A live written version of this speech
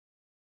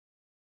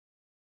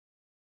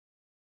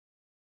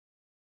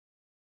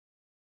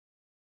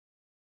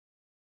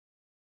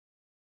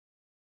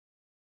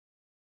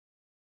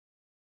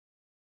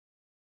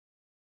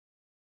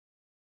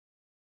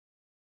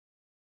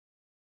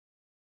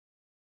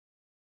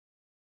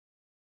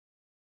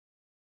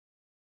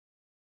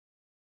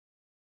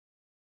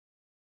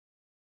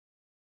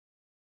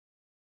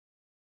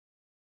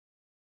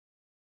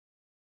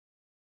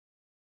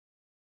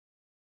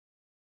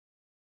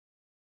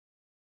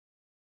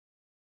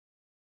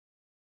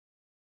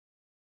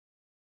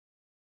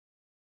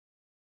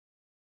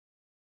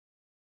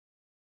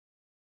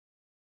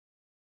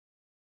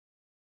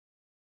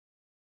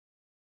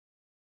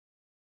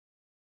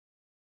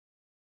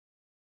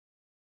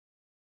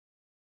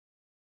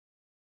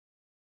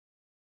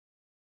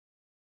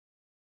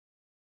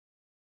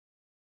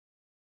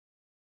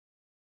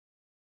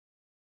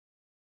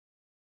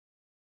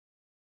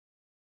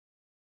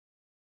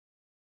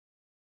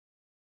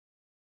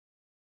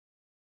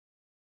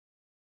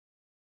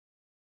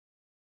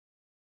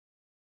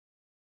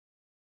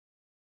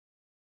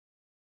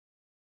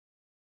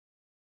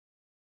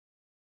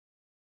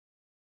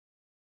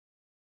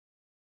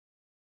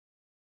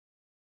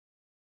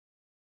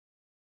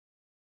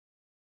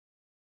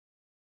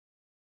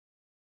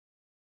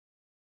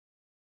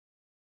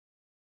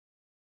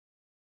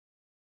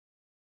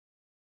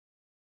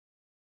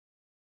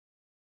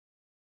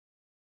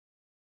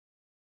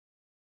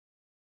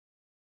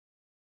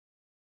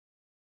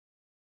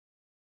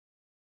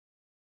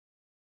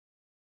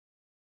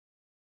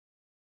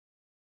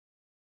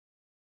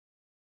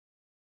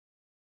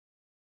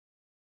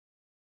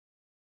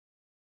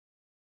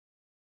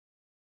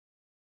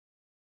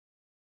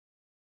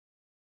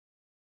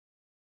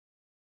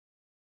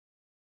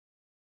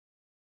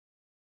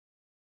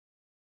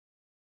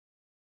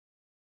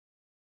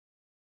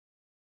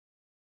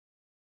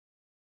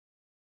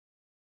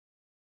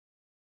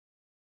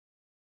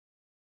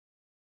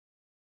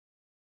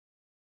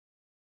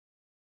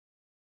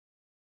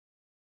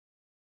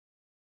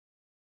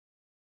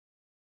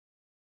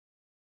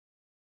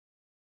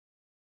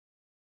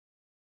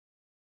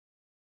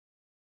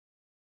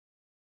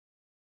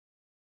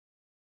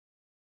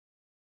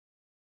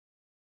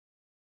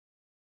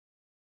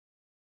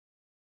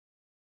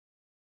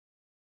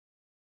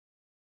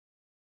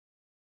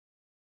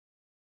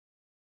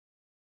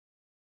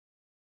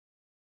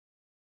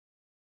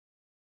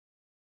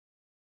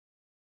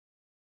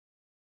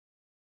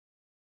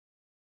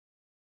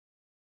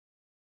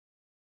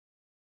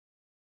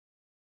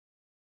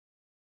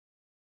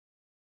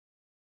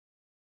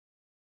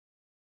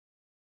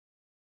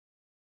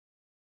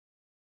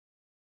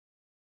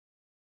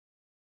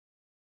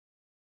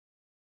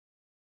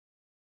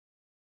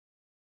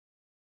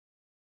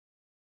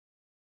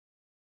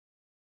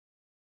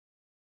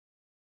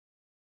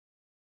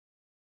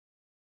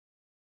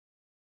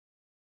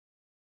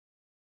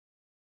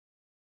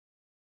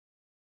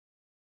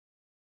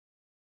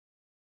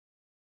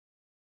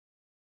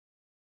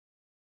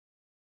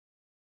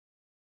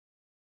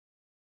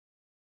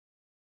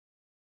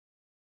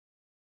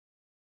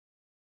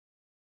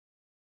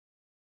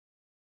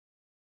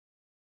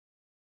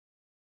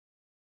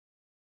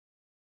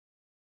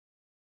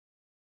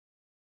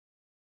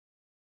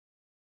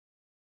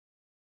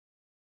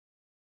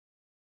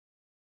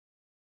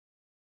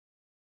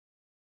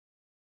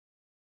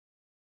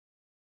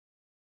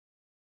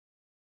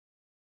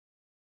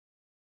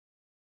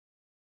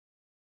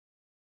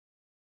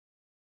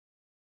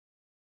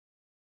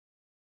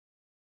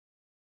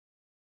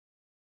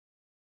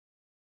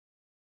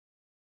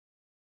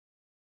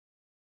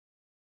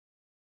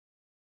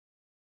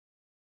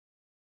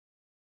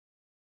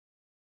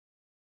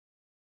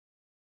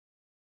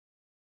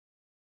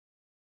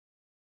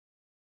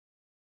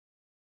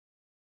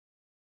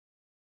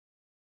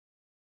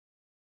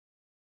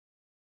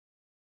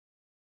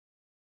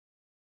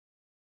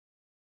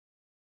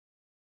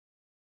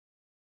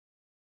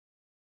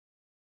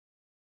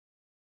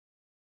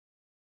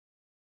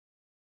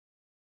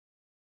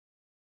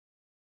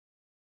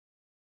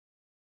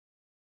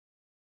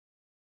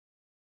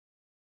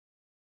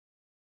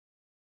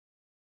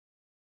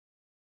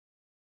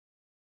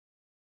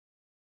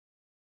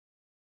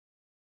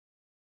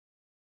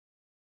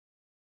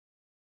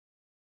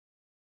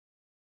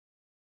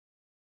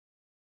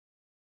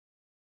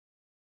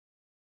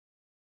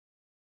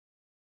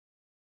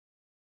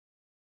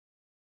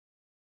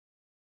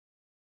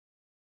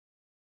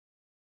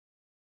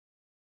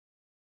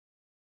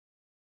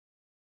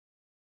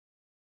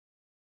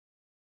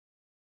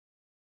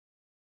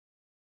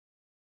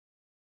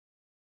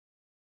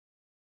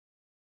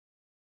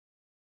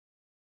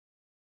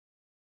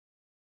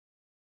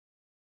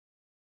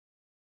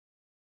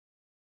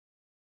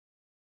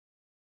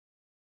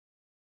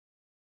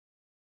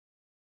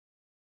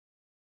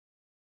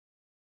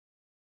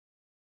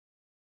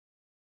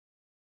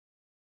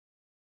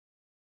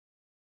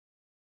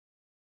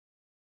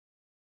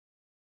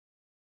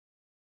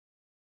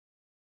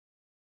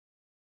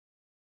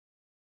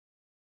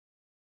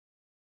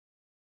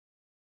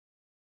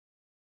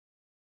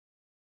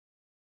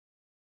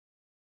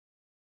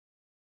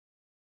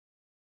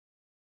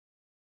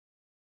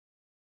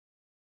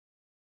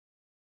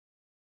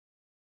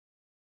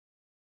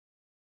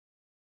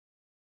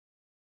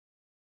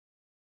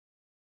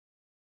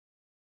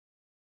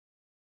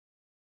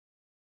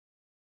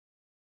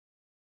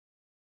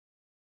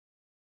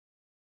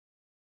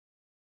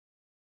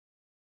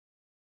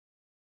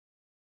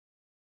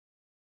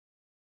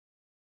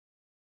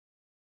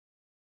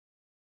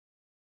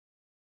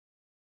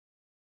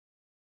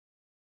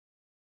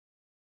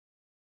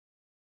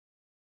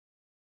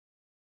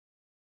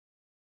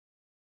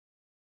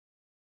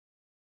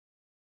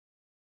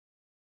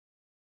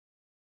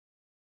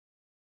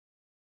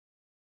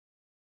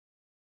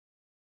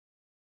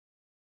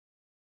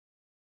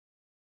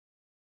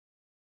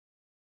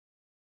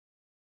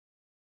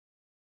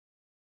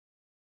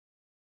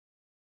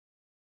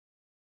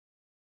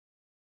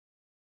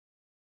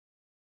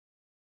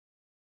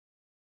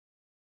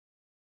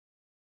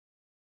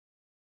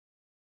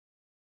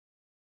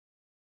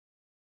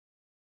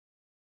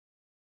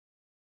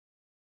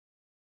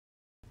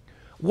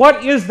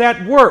What is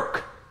that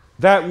work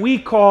that we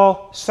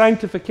call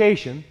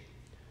sanctification,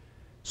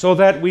 so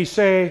that we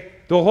say,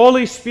 the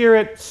Holy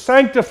Spirit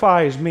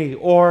sanctifies me,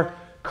 or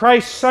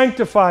Christ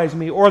sanctifies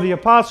me, or the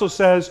apostle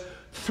says,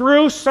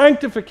 through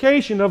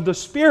sanctification of the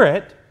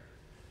Spirit,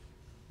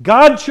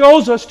 God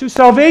chose us to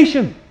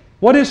salvation.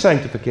 What is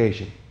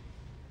sanctification?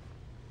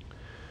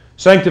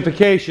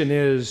 Sanctification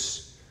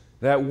is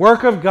that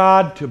work of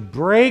God to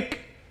break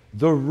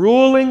the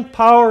ruling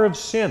power of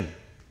sin.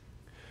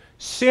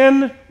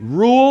 Sin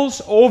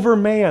rules over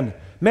man.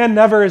 Man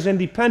never is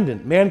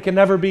independent. Man can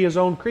never be his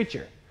own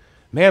creature.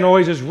 Man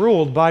always is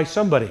ruled by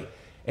somebody.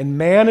 And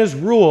man is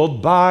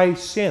ruled by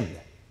sin,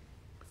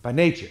 by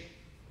nature.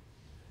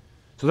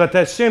 So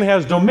that sin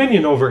has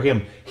dominion over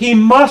him. He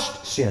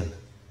must sin.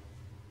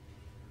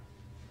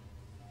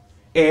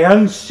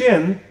 And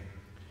sin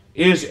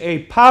is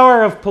a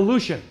power of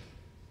pollution.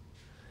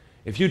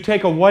 If you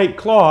take a white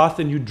cloth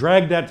and you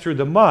drag that through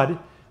the mud,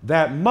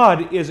 that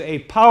mud is a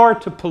power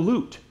to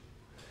pollute.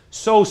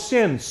 So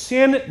sin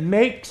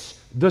makes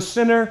the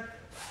sinner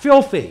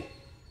filthy.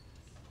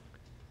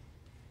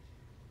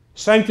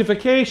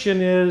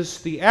 Sanctification is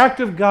the act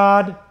of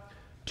God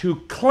to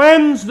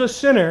cleanse the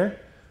sinner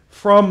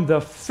from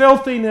the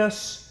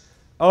filthiness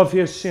of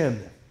his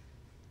sin.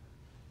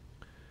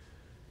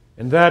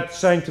 And that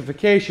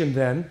sanctification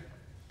then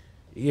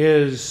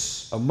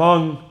is,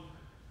 among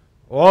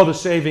all the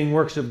saving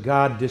works of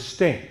God,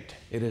 distinct.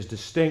 It is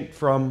distinct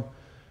from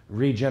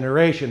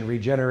regeneration.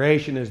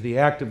 Regeneration is the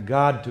act of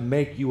God to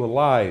make you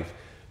alive.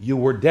 You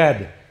were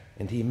dead,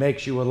 and He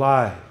makes you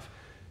alive.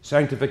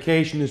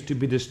 Sanctification is to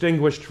be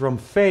distinguished from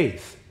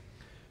faith.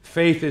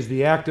 Faith is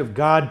the act of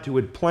God to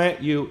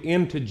implant you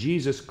into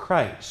Jesus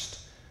Christ.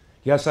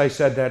 Yes, I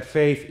said that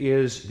faith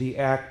is the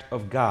act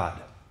of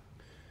God.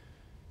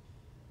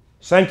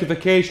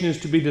 Sanctification is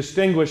to be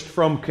distinguished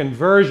from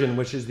conversion,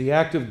 which is the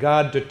act of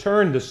God to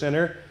turn the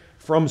sinner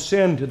from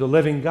sin to the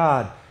living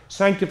God.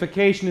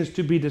 Sanctification is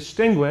to be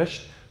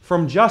distinguished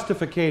from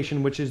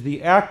justification, which is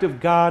the act of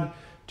God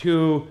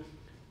to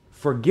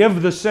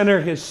forgive the sinner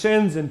his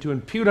sins and to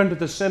impute unto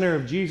the sinner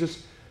of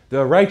Jesus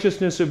the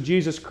righteousness of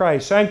Jesus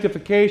Christ.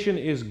 Sanctification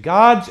is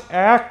God's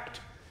act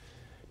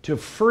to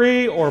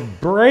free or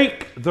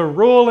break the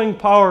ruling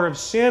power of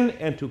sin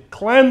and to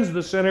cleanse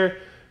the sinner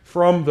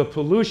from the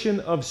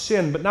pollution of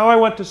sin. But now I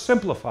want to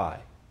simplify.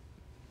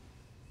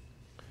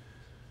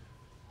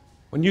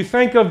 When you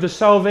think of the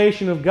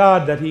salvation of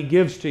God that He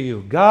gives to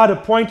you, God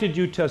appointed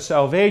you to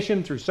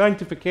salvation through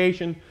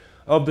sanctification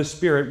of the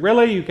Spirit.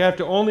 Really, you have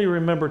to only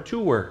remember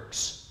two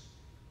works.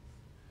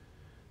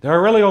 There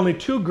are really only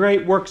two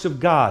great works of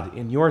God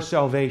in your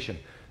salvation.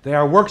 They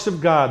are works of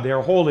God. They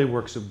are holy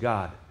works of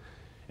God.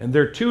 And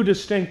they're two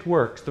distinct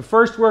works. The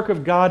first work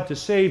of God to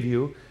save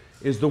you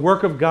is the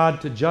work of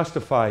God to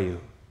justify you.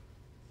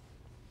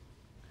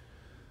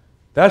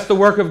 That's the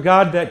work of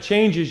God that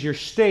changes your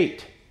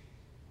state.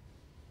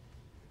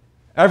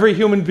 Every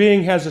human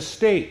being has a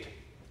state.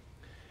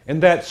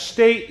 And that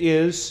state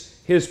is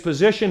his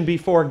position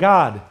before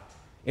God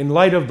in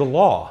light of the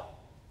law.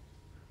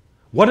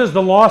 What does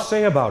the law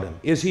say about him?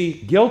 Is he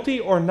guilty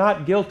or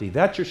not guilty?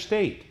 That's your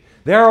state.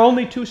 There are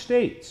only two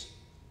states.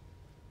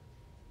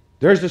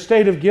 There's the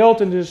state of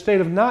guilt and there's the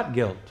state of not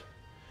guilt.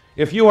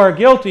 If you are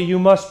guilty, you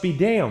must be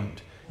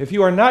damned. If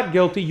you are not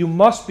guilty, you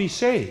must be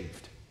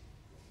saved.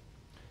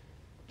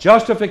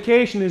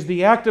 Justification is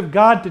the act of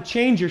God to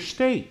change your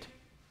state.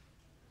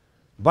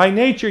 By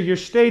nature, your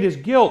state is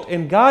guilt,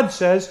 and God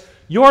says,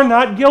 you're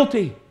not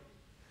guilty.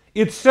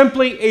 It's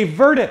simply a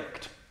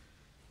verdict.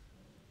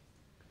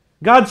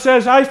 God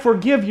says, I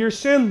forgive your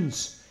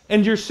sins,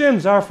 and your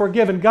sins are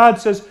forgiven.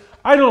 God says,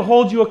 I don't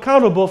hold you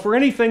accountable for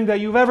anything that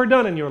you've ever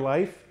done in your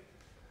life.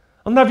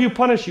 I'll never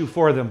punish you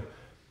for them.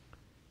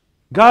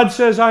 God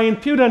says, I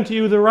impute unto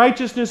you the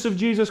righteousness of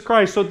Jesus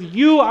Christ, so that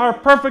you are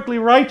perfectly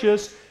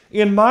righteous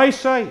in my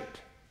sight.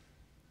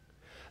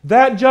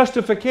 That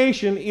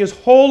justification is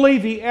wholly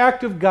the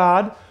act of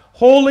God,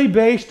 wholly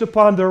based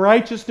upon the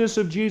righteousness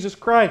of Jesus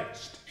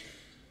Christ.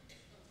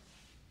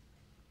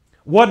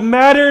 What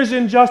matters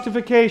in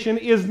justification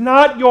is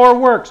not your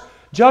works.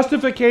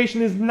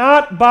 Justification is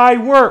not by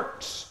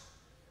works.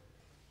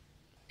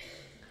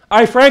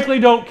 I frankly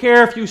don't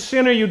care if you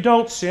sin or you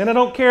don't sin. I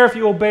don't care if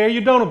you obey or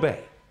you don't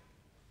obey.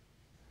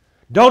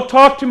 Don't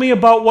talk to me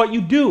about what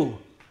you do.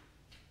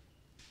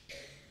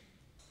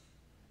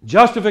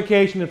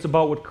 Justification, it's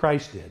about what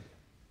Christ did.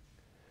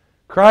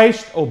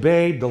 Christ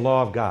obeyed the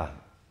law of God.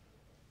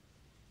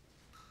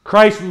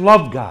 Christ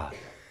loved God.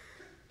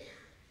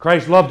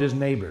 Christ loved his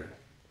neighbor.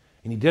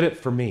 And he did it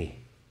for me.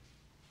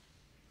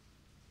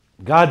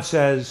 God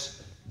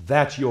says,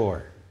 that's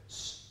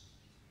yours.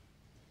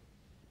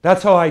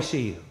 That's how I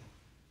see you.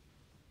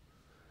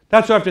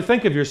 That's how you have to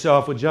think of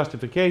yourself with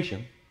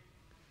justification.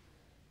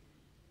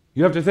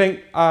 You have to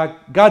think,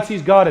 God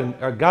sees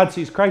God or God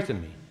sees Christ in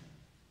me.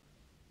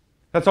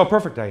 That's how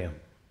perfect I am.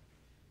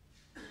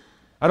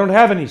 I don't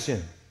have any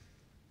sin.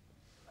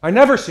 I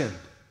never sinned.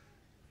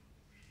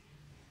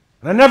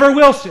 And I never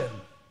will sin.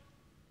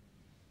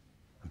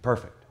 I'm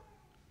perfect.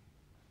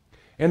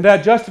 And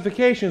that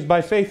justification is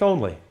by faith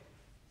only.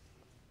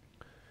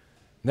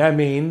 That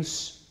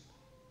means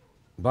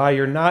by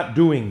your not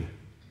doing.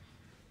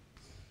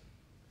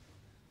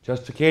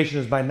 Justification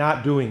is by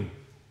not doing.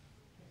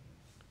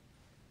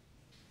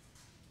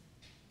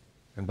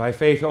 And by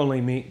faith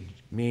only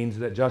means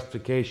that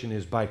justification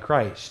is by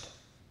Christ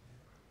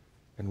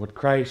and what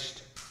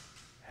Christ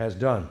has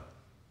done.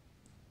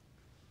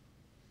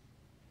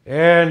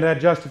 And that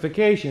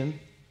justification,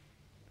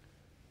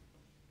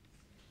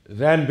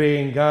 then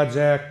being God's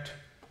act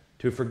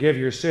to forgive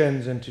your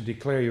sins and to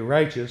declare you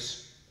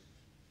righteous,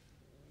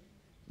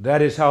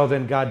 that is how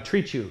then God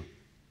treats you.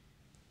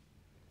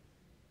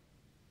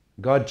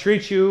 God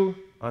treats you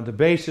on the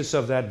basis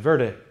of that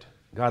verdict.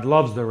 God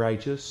loves the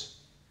righteous.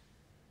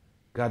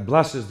 God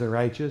blesses the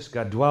righteous.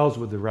 God dwells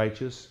with the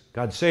righteous.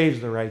 God saves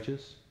the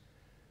righteous.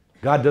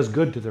 God does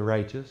good to the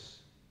righteous.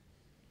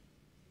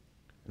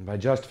 And by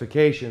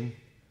justification,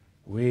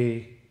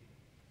 we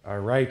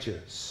are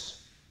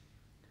righteous.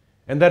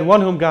 And that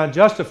one whom God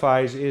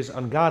justifies is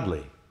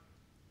ungodly.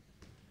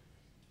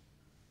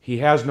 He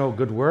has no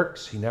good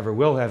works. He never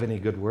will have any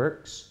good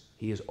works.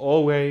 He is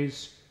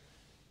always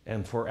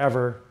and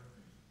forever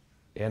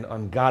an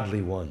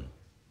ungodly one.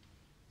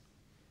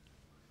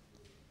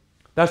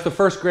 That's the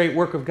first great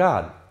work of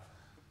God.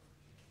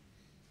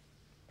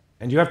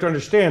 And you have to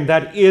understand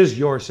that is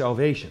your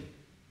salvation.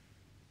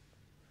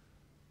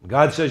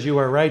 God says you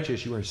are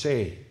righteous, you are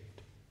saved.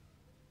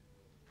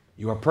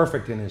 You are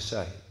perfect in His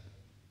sight.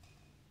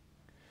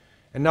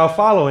 And now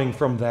following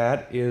from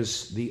that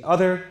is the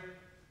other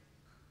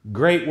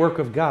great work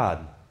of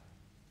God.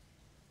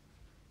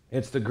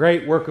 It's the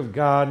great work of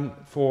God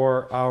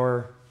for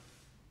our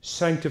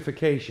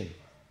sanctification.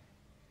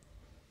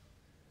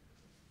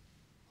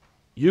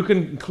 You can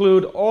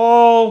include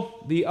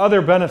all the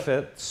other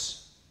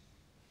benefits,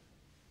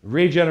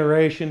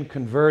 regeneration,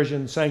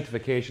 conversion,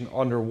 sanctification,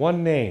 under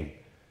one name,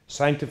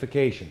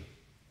 sanctification.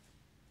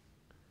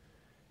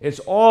 It's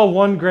all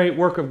one great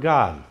work of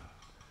God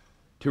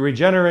to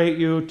regenerate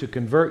you, to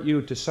convert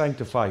you, to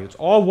sanctify you. It's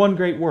all one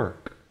great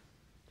work.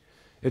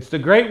 It's the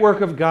great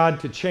work of God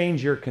to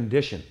change your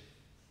condition.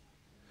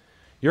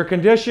 Your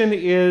condition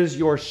is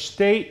your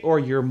state or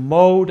your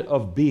mode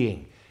of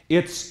being.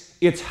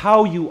 It's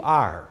how you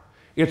are.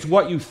 It's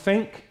what you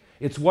think.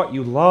 It's what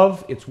you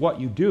love. It's what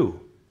you do.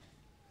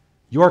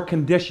 Your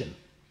condition.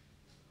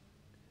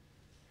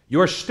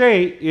 Your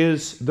state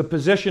is the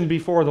position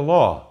before the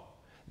law.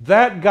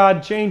 That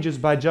God changes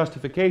by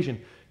justification.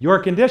 Your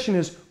condition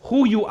is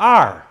who you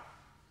are.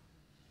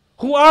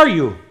 Who are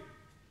you?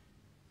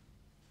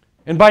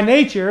 And by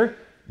nature,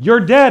 you're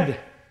dead.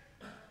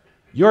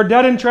 You're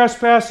dead in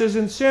trespasses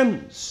and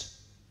sins.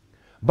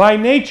 By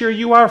nature,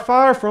 you are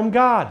far from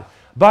God.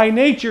 By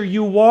nature,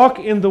 you walk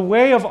in the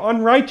way of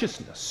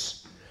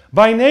unrighteousness.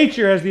 By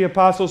nature, as the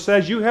apostle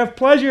says, you have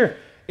pleasure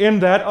in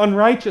that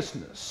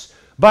unrighteousness.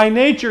 By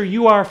nature,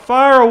 you are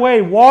far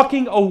away,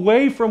 walking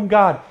away from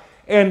God.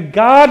 And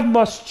God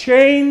must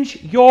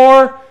change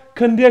your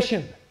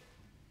condition.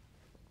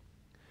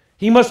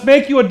 He must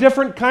make you a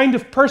different kind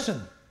of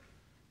person.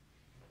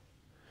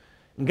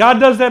 And God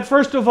does that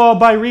first of all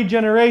by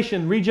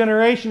regeneration.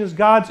 Regeneration is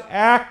God's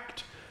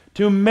act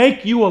to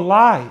make you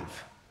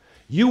alive.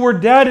 You were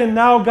dead and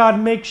now God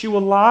makes you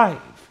alive.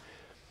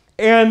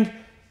 And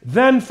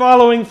then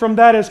following from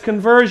that is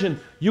conversion.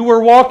 You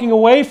were walking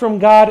away from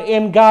God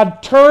and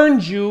God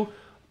turns you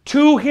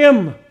to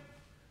Him.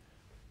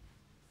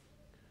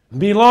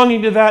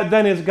 Belonging to that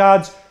then is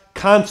God's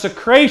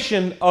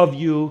consecration of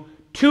you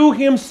to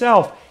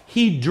Himself.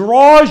 He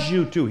draws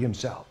you to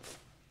Himself.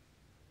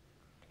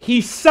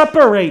 He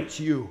separates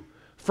you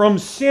from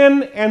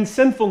sin and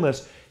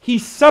sinfulness. He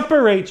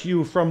separates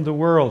you from the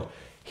world.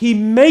 He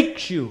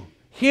makes you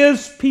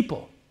His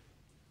people.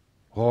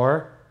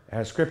 Or,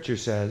 as Scripture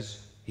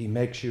says, He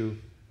makes you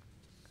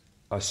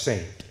a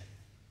saint.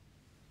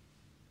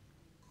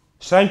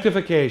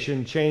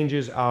 Sanctification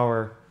changes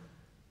our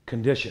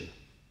condition.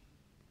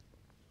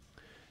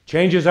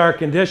 Changes our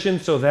condition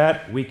so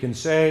that we can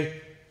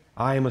say,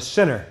 I am a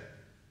sinner.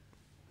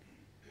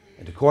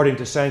 And according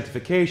to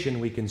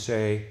sanctification, we can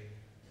say,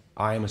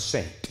 I am a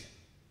saint.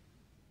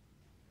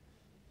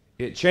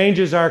 It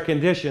changes our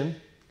condition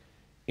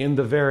in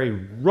the very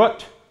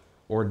root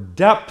or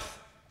depth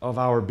of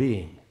our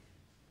being.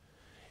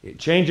 It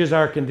changes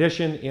our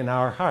condition in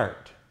our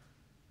heart.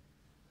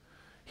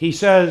 He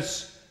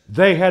says,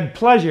 they had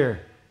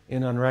pleasure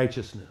in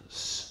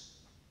unrighteousness.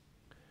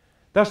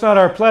 That's not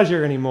our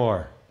pleasure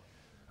anymore,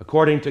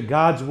 according to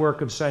God's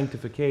work of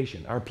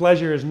sanctification. Our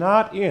pleasure is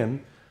not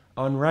in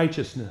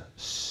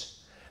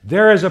unrighteousness.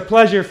 There is a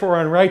pleasure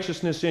for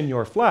unrighteousness in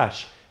your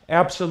flesh,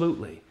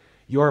 absolutely.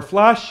 Your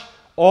flesh,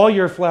 all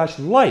your flesh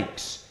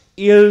likes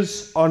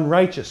is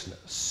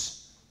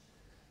unrighteousness,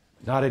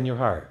 not in your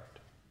heart.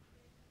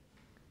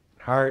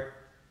 Heart,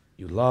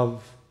 you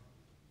love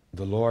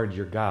the Lord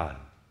your God.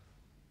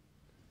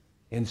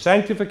 In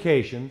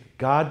sanctification,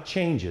 God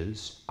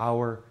changes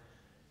our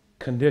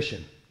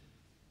condition.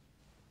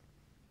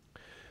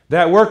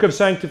 That work of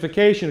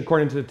sanctification,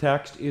 according to the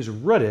text, is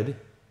rooted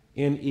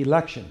in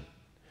election.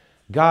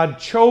 God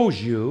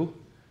chose you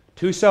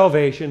to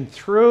salvation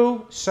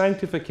through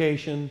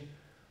sanctification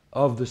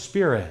of the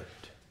Spirit.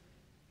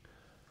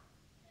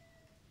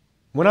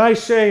 When I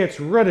say it's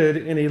rooted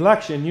in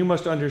election, you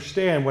must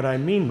understand what I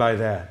mean by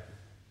that.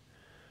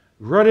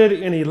 Rooted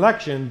in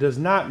election does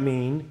not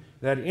mean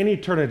that in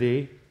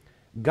eternity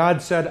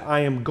God said, I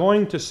am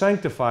going to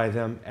sanctify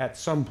them at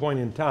some point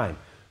in time.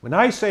 When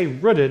I say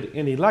rooted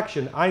in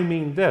election, I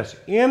mean this.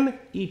 In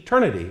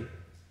eternity,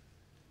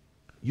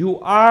 you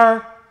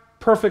are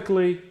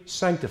perfectly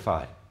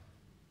sanctified.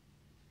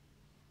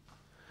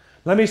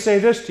 Let me say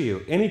this to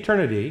you. In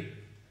eternity,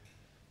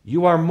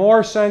 you are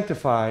more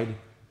sanctified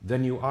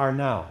than you are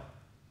now.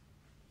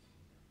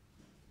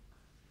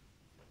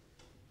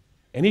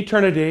 In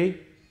eternity,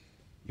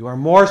 you are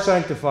more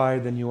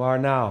sanctified than you are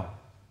now.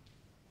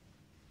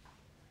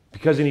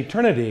 Because in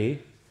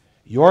eternity,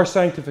 your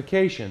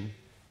sanctification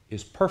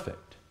is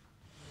perfect.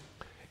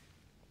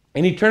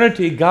 In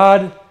eternity,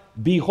 God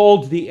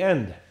beholds the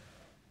end.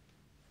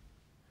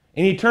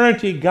 In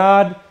eternity,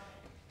 God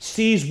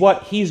sees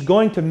what He's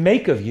going to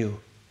make of you.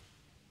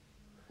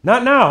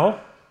 Not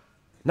now.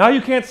 Now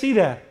you can't see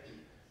that.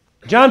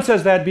 John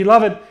says that,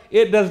 beloved,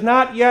 it does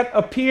not yet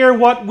appear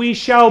what we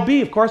shall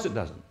be. Of course it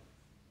doesn't.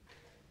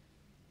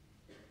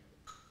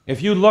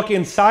 If you look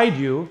inside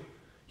you,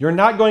 you're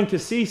not going to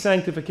see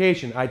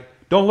sanctification.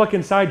 Don't look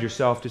inside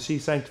yourself to see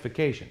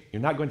sanctification.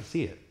 You're not going to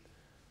see it.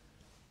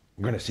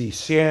 You're going to see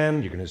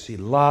sin. You're going to see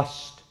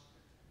lust.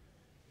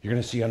 You're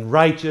going to see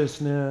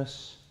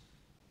unrighteousness.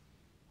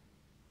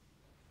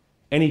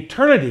 In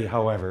eternity,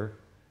 however,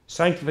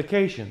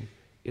 sanctification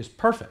is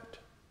perfect.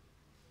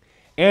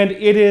 And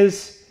it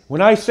is,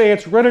 when I say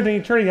it's rooted in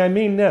eternity, I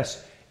mean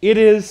this. It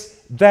is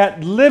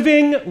that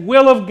living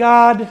will of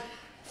God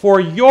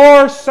for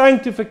your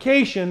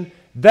sanctification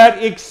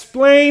that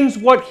explains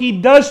what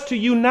He does to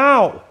you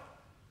now.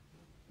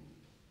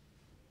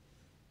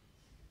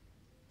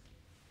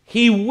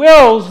 He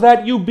wills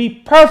that you be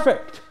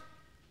perfect.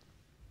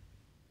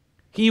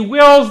 He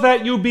wills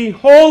that you be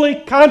wholly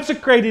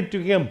consecrated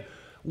to Him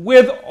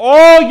with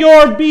all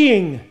your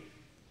being.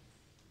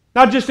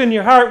 Not just in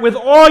your heart, with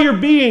all your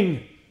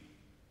being.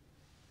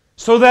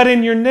 So that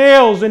in your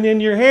nails and in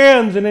your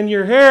hands and in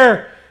your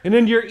hair and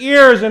in your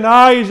ears and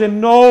eyes and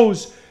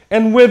nose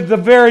and with the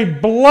very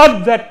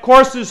blood that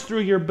courses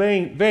through your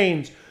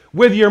veins,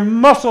 with your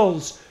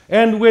muscles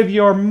and with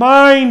your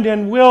mind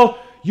and will,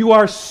 you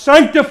are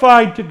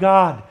sanctified to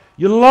God.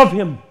 You love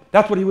Him.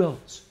 That's what He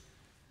wills.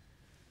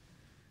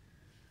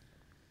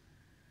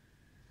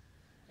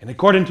 And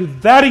according to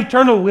that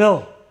eternal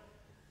will,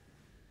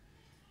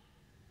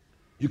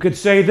 you could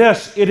say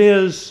this, it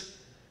is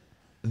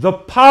the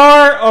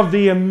power of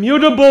the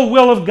immutable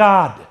will of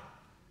God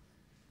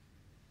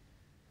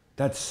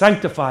that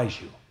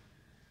sanctifies you.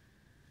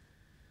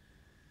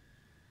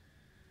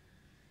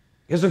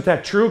 Isn't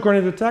that true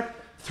according to the text?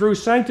 Through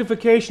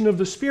sanctification of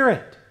the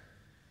Spirit.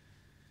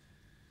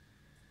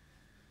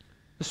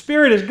 The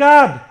Spirit is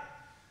God.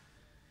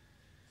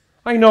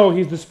 I know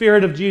He's the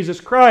Spirit of Jesus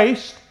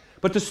Christ,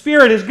 but the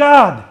Spirit is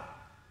God.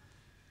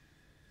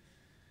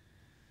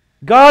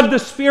 God the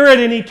Spirit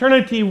in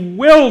eternity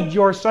willed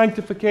your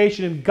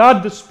sanctification, and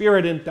God the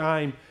Spirit in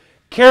time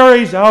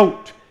carries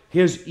out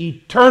His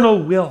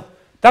eternal will.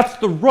 That's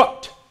the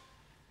root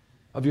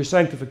of your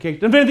sanctification.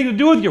 It doesn't have anything to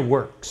do with your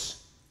works.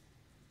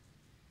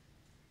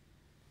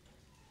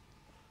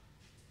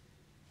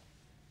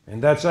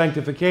 And that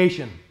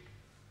sanctification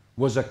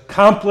was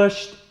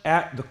accomplished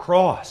at the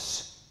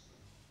cross.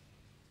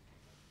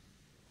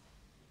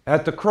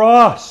 At the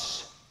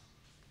cross,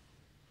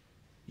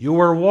 you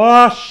were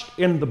washed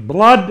in the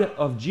blood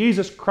of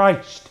Jesus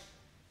Christ,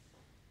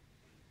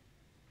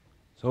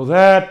 so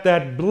that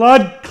that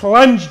blood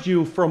cleansed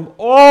you from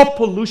all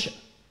pollution.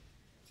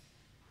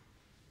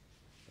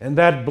 And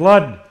that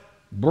blood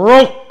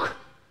broke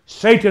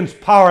Satan's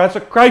power. That's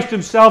what Christ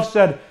Himself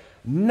said.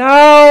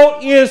 Now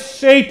is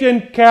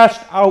Satan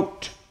cast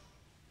out.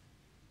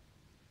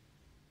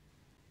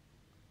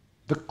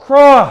 The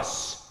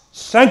cross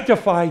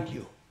sanctified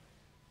you.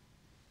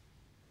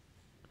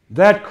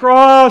 That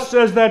cross,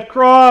 as that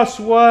cross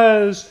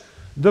was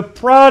the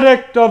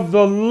product of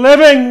the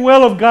living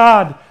will of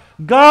God,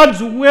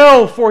 God's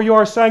will for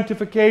your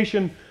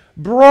sanctification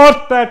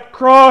brought that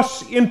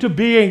cross into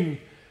being.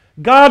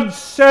 God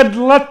said,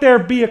 let there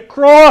be a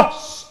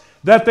cross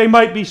that they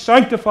might be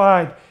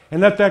sanctified.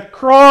 And at that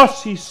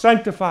cross, He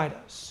sanctified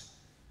us.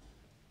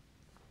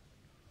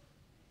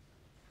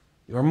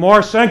 You are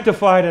more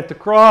sanctified at the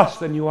cross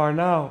than you are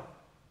now.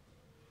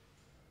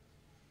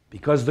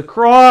 Because the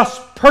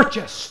cross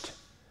purchased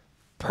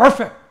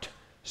perfect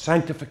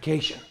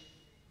sanctification.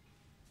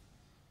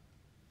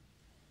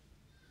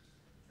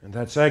 And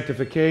that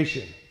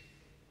sanctification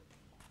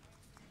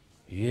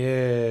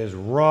is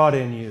wrought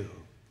in you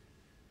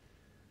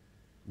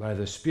by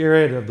the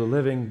Spirit of the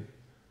living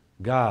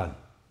God,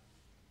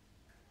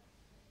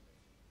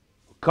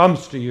 who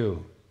comes to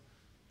you,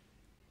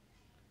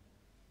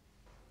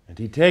 and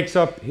He takes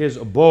up His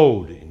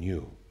abode in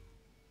you,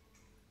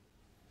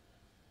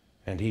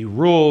 and He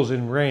rules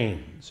and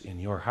reigns in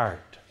your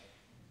heart.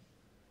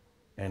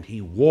 and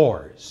he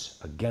wars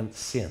against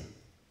sin.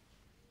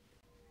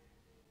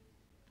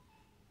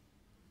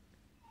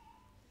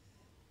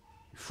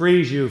 He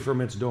frees you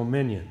from its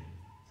dominion.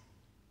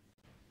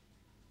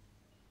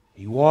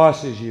 He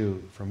washes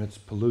you from its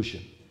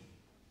pollution.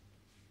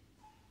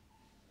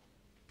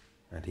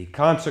 And he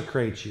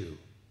consecrates you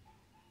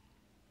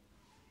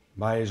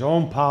by his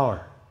own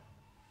power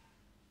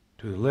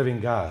to the living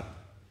God.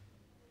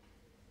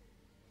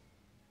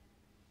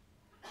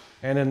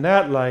 And in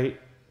that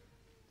light,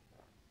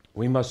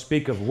 we must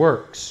speak of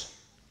works.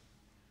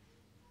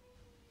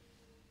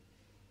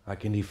 I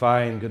can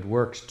define good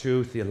works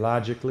too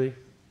theologically.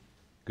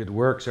 Good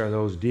works are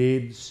those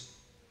deeds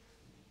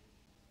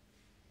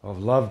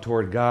of love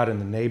toward God and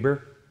the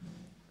neighbor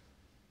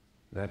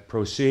that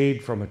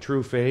proceed from a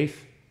true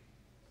faith,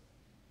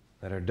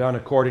 that are done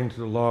according to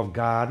the law of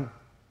God,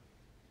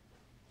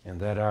 and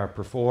that are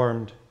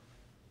performed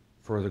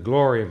for the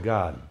glory of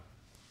God.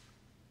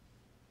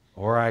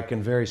 Or I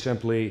can very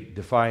simply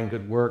define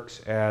good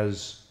works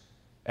as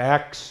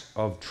acts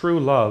of true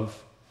love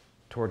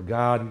toward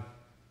God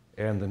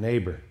and the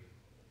neighbor.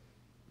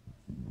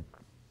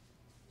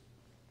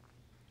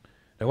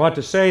 I want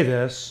to say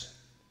this: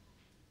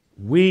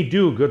 we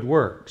do good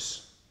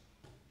works.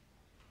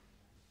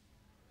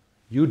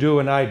 You do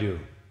and I do.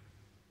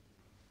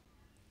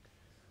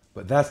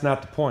 But that's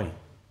not the point.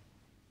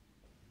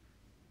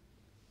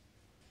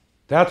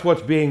 That's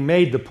what's being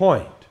made the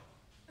point.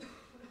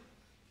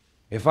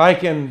 If I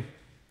can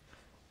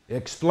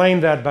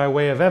explain that by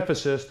way of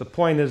emphasis, the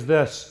point is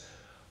this: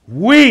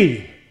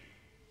 we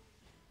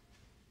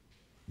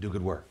do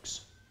good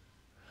works.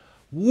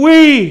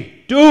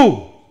 We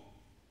do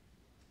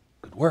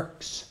good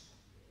works.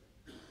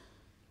 It's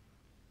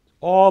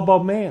all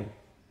about man.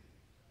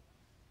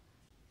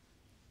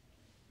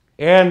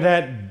 And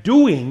that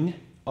doing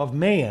of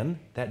man,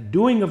 that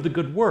doing of the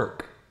good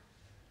work,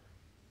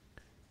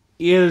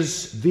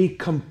 is the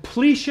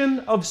completion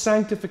of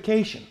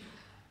sanctification.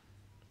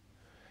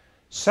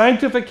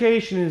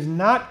 Sanctification is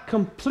not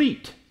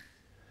complete.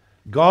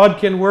 God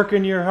can work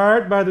in your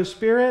heart by the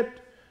Spirit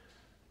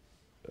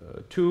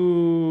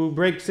to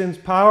break sin's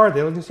power.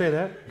 They doesn't say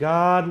that.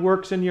 God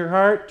works in your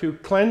heart to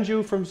cleanse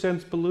you from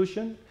sin's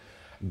pollution.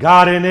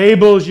 God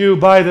enables you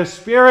by the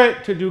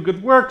Spirit to do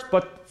good works,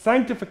 but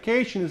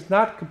sanctification is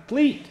not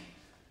complete.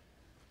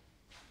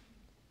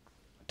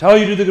 Until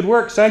you do the good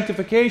work,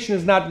 sanctification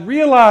is not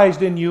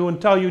realized in you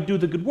until you do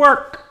the good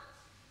work.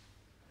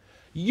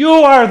 You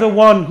are the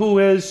one who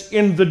is,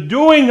 in the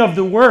doing of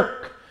the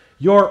work,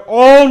 your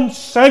own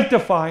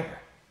sanctifier.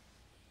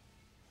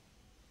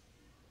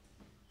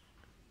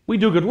 We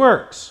do good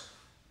works.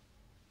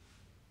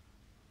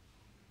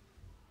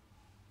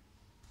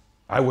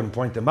 I wouldn't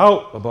point them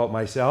out about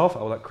myself.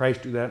 I'll let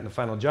Christ do that in the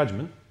final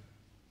judgment.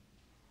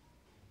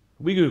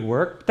 We do good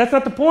work. But that's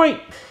not the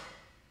point.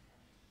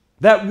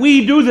 That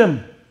we do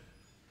them.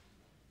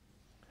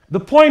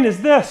 The point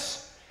is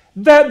this: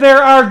 that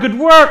there are good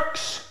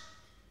works.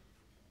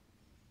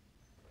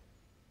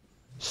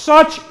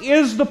 Such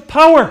is the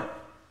power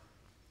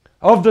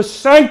of the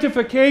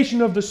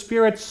sanctification of the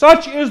Spirit.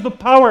 Such is the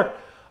power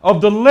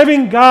of the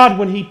living God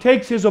when He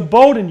takes His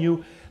abode in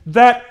you,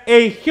 that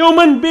a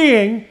human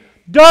being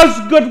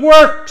does good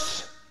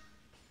works.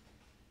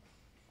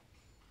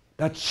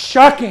 That's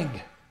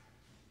shocking.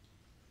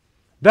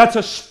 That's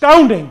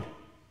astounding.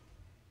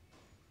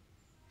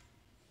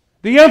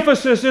 The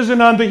emphasis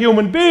isn't on the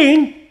human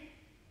being.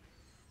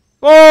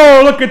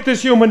 Oh, look at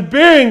this human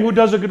being who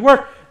does a good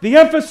work. The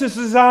emphasis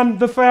is on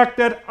the fact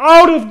that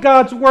out of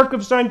God's work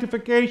of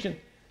sanctification,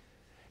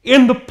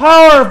 in the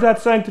power of that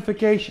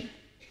sanctification,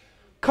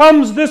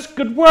 comes this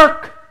good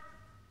work.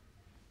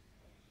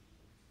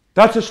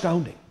 That's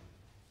astounding.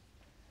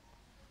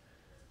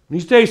 When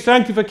you say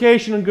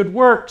sanctification and good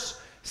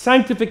works,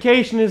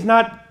 sanctification is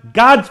not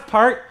God's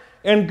part,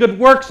 and good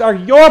works are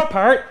your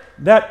part.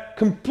 That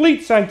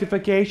complete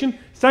sanctification.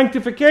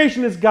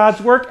 Sanctification is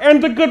God's work,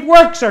 and the good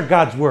works are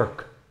God's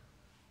work.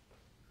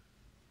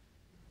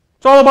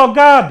 It's all about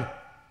God.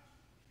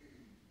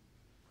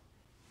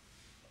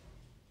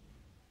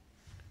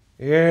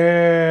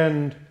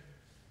 And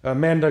a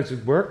man does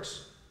good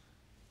works.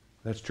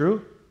 That's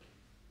true.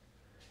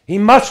 He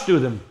must do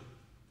them.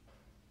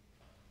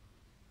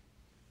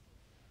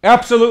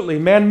 Absolutely.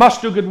 Man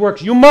must do good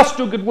works. You must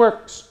do good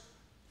works.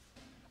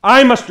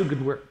 I must do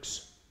good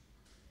works.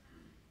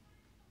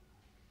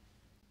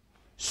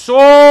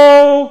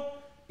 So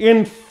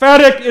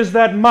emphatic is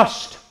that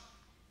must,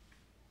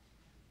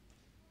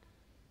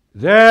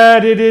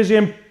 that it is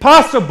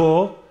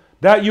impossible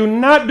that you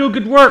not do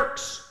good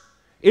works.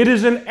 It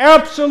is an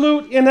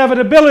absolute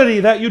inevitability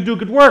that you do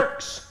good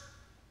works.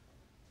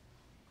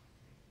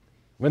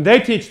 When they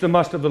teach the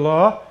must of the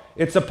law,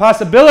 it's a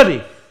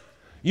possibility.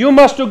 You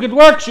must do good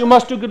works, you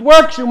must do good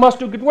works, you must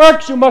do good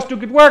works, you must do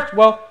good works.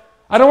 Well,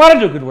 I don't want to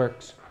do good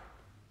works.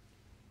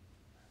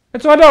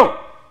 And so I don't.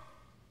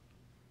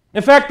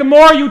 In fact, the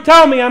more you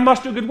tell me I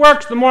must do good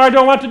works, the more I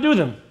don't want to do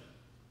them.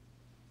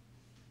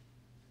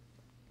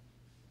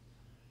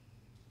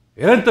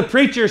 Isn't the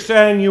preacher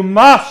saying you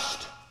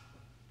must?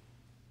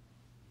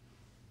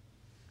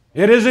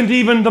 It isn't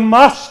even the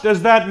must,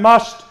 as that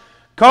must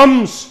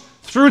comes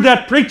through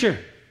that preacher.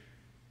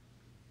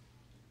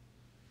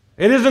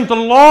 It isn't the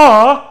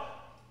law.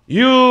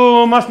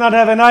 You must not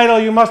have an idol.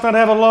 You must not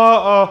have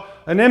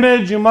an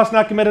image. You must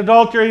not commit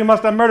adultery. You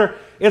must not murder.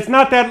 It's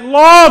not that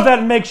law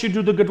that makes you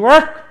do the good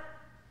work.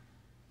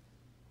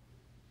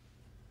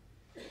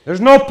 There's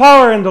no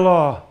power in the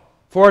law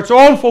for its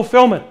own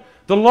fulfillment.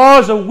 The law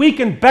is a weak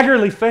and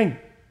beggarly thing.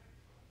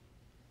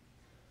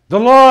 The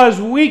law is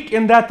weak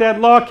in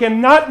that law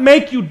cannot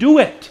make you do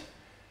it.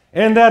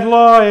 And that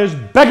law is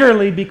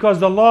beggarly because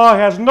the law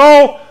has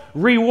no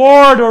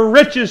reward or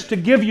riches to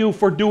give you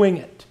for doing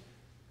it.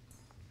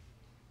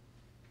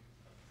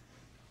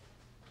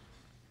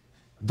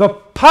 The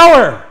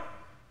power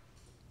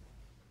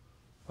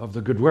of the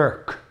good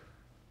work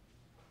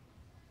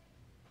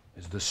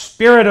is the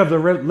Spirit of the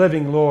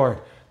living Lord,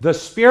 the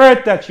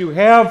Spirit that you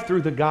have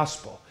through the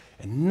gospel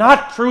and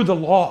not through the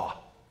law.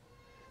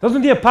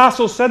 Doesn't the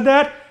apostle said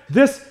that?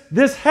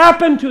 This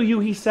happened to you,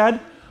 he said,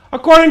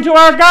 according to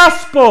our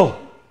gospel.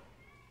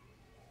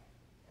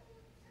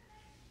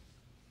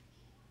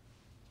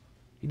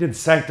 He didn't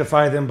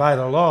sanctify them by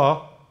the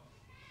law.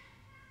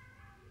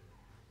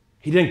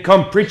 He didn't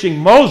come preaching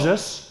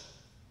Moses.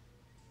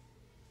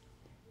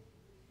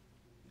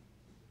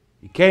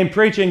 He came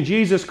preaching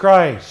Jesus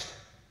Christ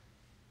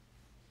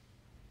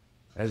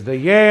as the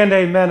yea and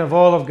amen of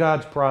all of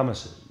God's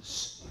promises.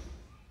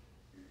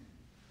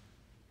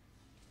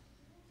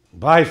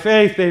 By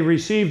faith they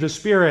received the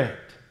Spirit.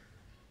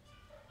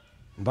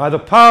 And by the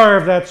power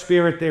of that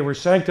Spirit they were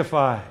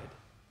sanctified.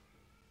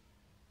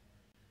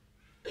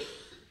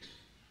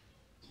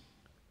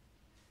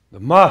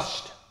 The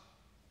must.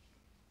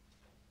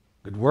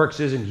 Good works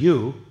isn't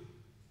you.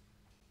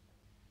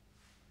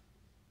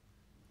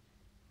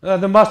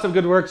 The must of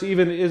good works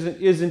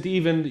isn't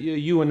even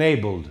you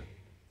enabled.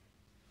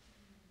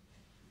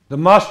 The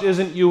must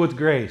isn't you with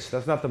grace.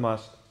 That's not the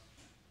must.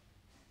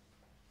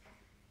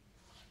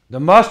 The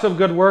must of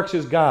good works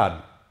is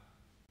God.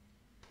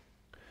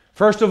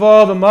 First of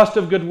all, the must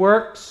of good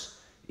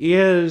works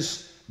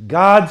is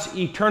God's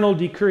eternal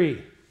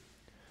decree.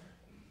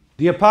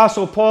 The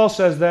Apostle Paul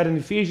says that in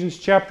Ephesians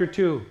chapter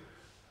 2,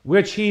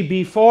 which he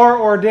before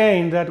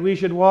ordained that we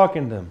should walk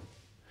in them.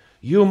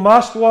 You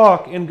must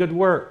walk in good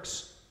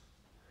works.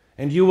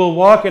 And you will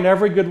walk in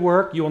every good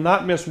work. You will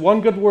not miss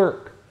one good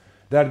work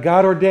that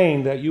God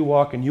ordained that you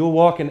walk in. You'll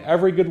walk in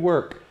every good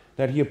work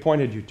that he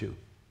appointed you to.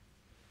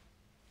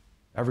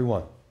 Every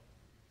one.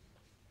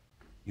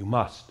 You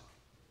must.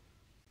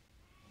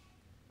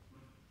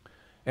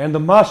 And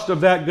the must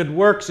of that good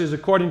works is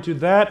according to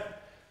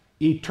that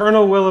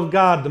eternal will of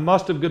God. The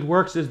must of good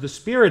works is the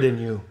Spirit in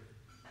you.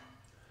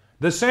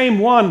 The same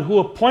one who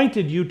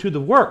appointed you to the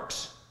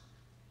works.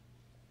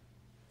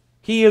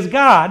 He is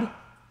God.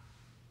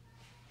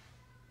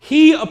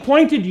 He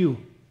appointed you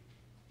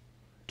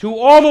to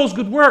all those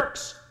good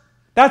works.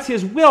 That's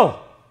his will.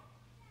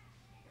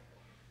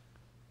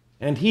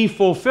 And he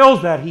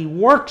fulfills that. He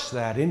works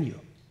that in you.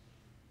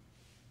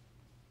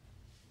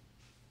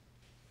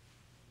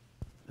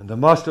 And the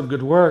must of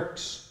good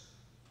works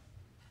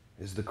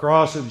is the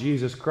cross of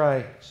Jesus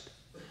Christ.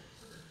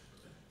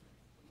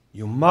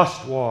 You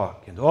must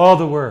walk in all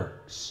the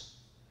works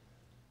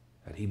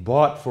that he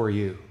bought for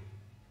you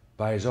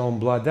by his own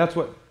blood. That's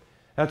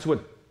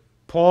what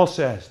Paul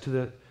says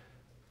to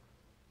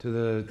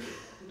the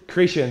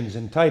Cretans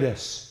in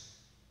Titus.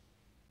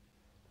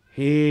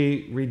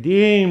 He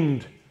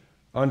redeemed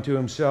unto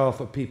himself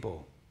a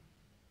people,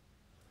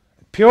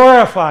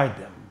 purified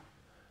them,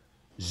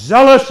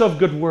 zealous of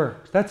good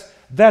works.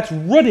 That's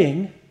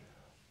rooting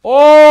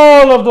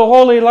all of the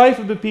holy life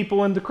of the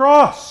people in the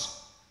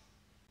cross.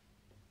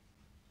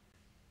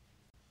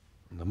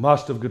 And the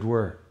must of good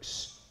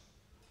works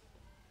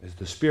is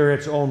the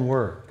Spirit's own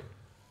work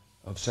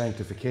of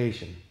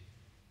sanctification.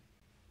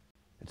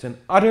 It's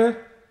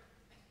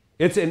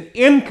an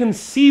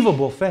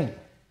inconceivable thing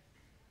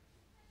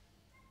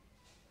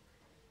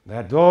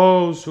that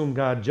those whom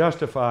God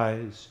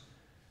justifies,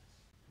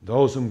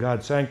 those whom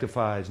God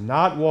sanctifies,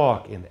 not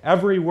walk in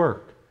every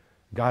work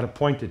God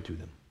appointed to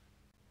them.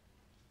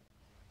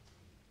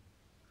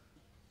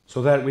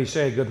 So that we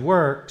say good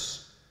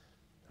works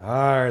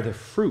are the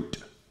fruit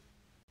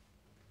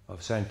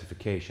of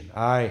sanctification.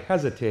 I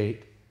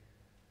hesitate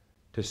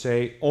to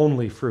say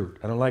only fruit.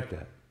 I don't like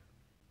that.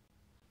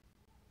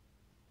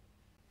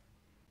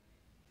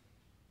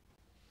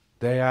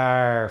 They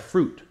are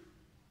fruit.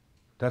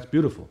 That's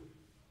beautiful.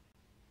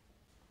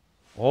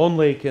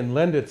 Only can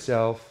lend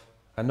itself,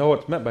 I know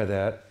what's meant by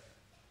that.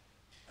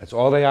 That's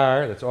all they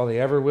are, that's all they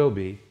ever will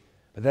be.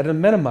 But that doesn't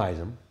minimize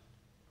them.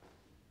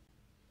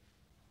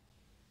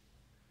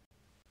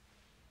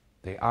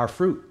 They are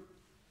fruit.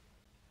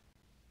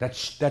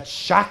 That's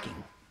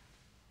shocking.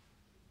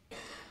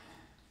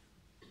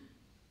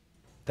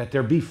 That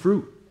there be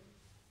fruit.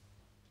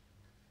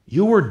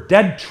 You were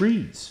dead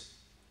trees.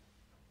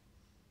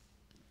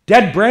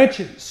 Dead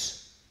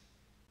branches.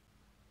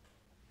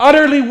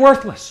 Utterly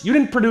worthless. You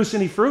didn't produce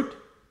any fruit.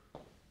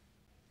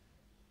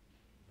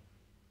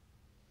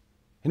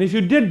 And if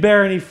you did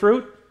bear any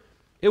fruit,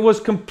 it was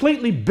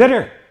completely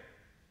bitter,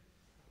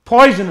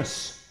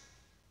 poisonous.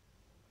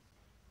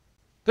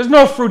 There's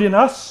no fruit in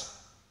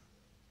us.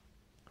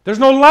 There's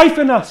no life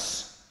in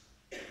us.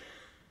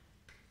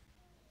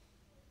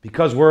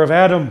 Because we're of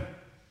Adam.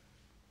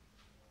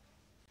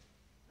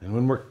 And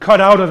when we're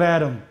cut out of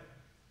Adam,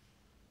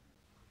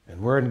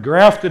 and we're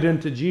engrafted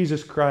into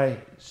Jesus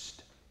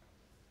Christ,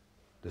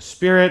 the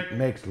Spirit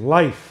makes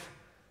life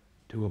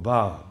to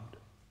abound.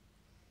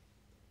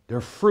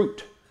 They're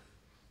fruit.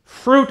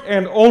 Fruit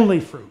and only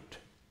fruit.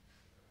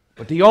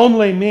 But the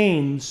only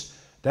means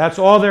that's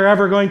all they're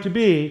ever going to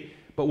be.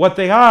 But what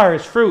they are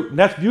is fruit, and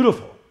that's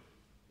beautiful.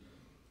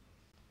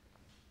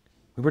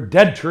 We were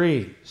dead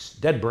trees,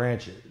 dead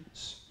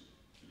branches.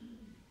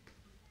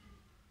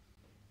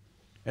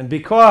 And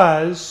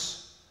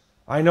because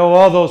I know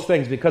all those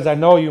things, because I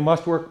know you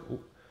must work,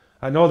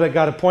 I know that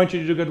God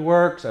appointed you to good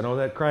works, I know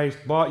that Christ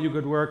bought you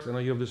good works, I know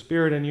you have the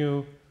Spirit in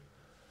you,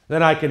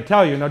 then I can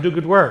tell you, now do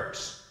good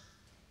works.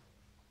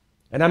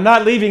 And I'm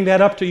not leaving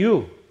that up to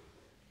you.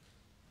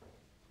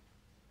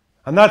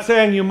 I'm not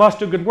saying you must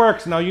do good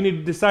works, now you need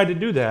to decide to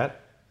do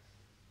that.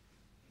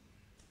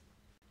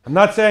 I'm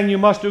not saying you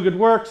must do good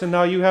works, and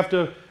now you have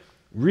to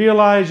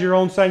realize your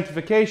own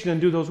sanctification and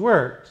do those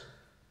works.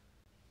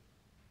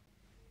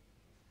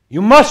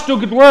 You must do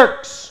good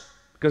works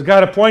because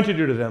God appointed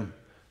you to them.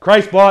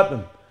 Christ bought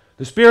them.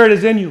 The Spirit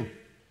is in you.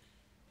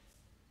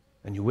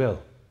 And you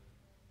will.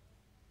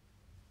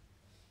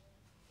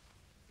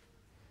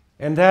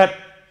 And that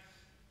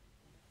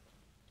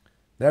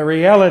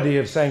reality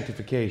of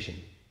sanctification,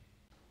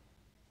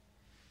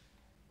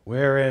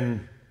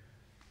 wherein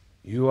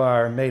you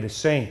are made a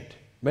saint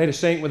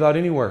without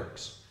any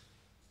works.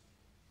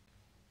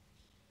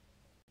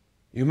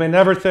 You may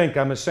never think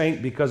I'm a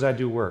saint because I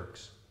do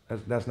works.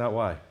 That's not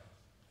why.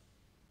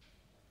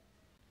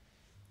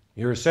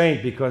 You're a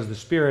saint because the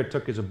Spirit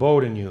took His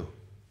abode in you.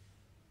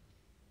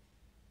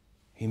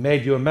 He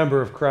made you a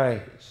member of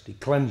Christ. He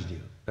cleansed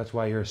you. That's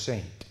why you're a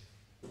saint.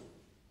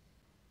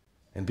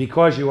 And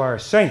because you are a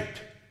saint,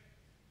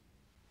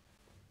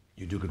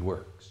 you do good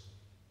works.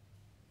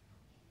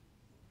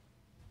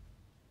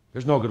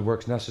 There's no good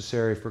works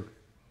necessary for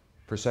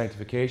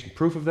sanctification.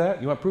 Proof of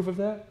that? You want proof of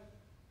that?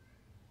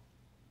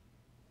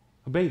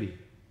 A baby.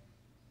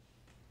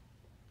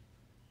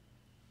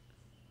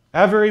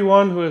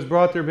 Everyone who has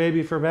brought their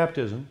baby for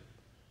baptism,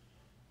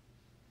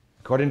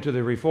 according to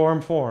the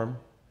Reformed form,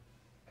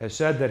 has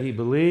said that he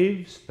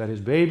believes that his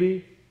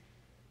baby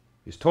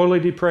is totally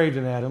depraved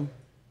in Adam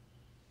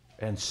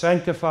and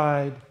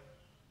sanctified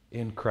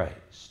in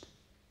Christ.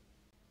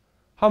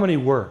 How many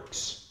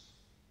works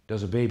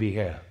does a baby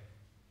have?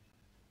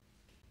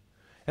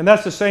 And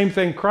that's the same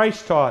thing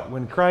Christ taught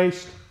when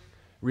Christ,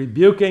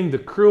 rebuking the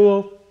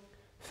cruel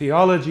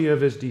theology of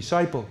His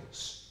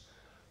disciples,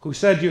 who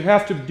said you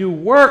have to do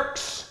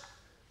works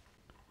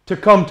to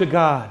come to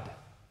God.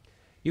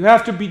 You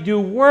have to do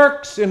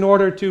works in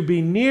order to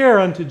be near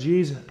unto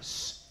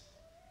Jesus.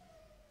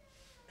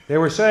 They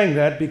were saying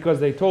that because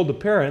they told the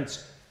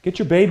parents, get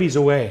your babies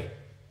away.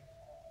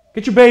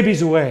 Get your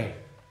babies away.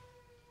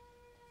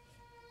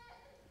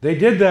 They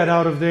did that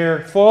out of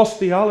their false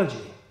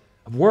theology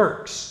of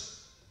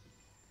works.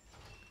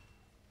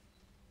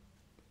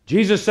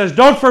 Jesus says,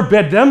 don't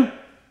forbid them.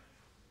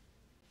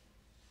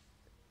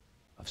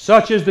 Of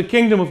such is the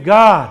kingdom of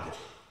God.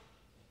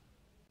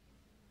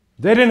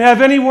 They didn't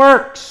have any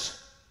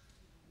works.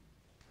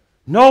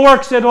 No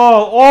works at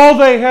all. All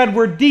they had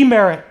were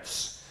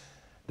demerits.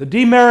 The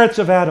demerits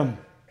of Adam.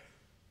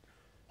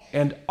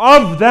 And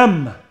of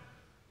them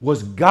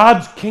was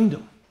God's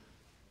kingdom.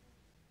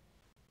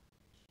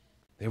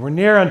 They were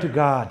near unto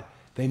God.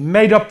 They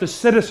made up the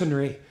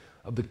citizenry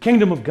of the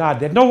kingdom of God.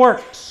 They had no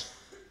works.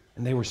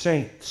 And they were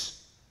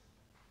saints.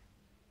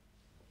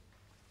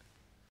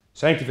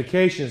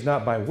 Sanctification is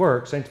not by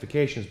works.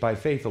 Sanctification is by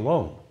faith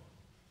alone.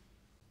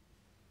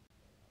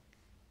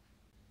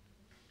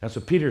 That's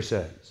what Peter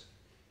says.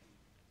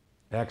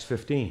 Acts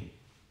 15.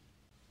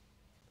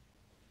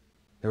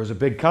 There was a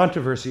big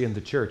controversy in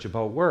the church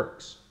about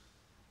works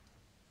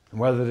and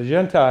whether the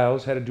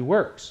Gentiles had to do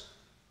works.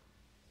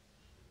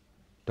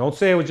 Don't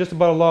say it was just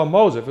about the law of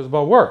Moses. It was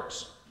about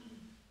works.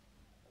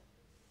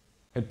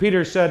 And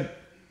Peter said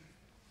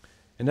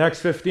in Acts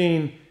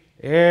 15,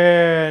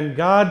 and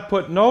God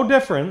put no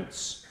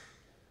difference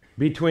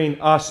between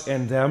us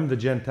and them, the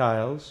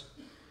Gentiles,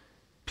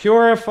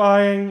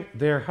 purifying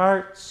their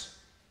hearts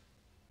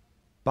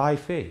by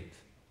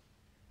faith.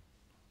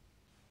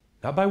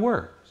 Not by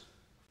works.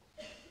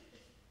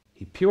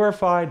 He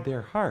purified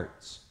their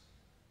hearts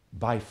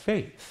by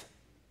faith.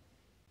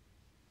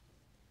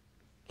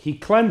 He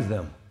cleansed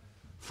them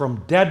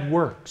from dead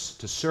works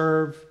to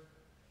serve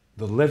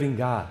the living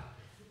God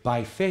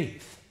by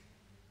faith.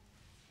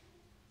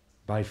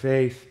 By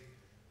faith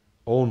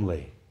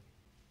only.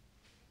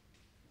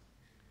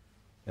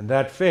 And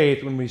that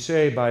faith, when we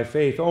say by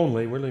faith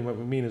only, really what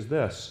we mean is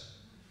this.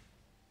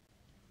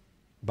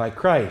 By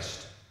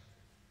Christ.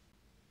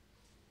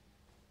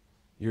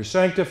 You're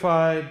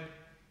sanctified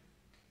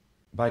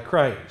by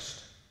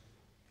Christ.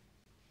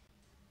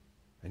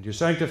 And you're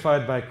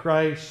sanctified by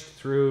Christ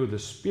through the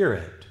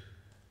Spirit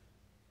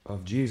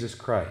of Jesus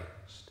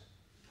Christ.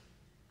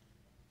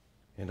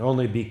 And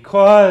only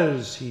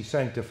because he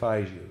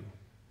sanctifies you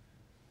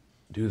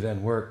do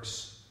then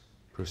works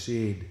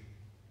proceed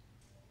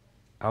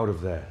out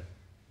of that.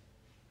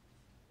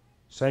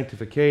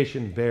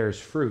 Sanctification bears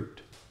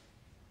fruit.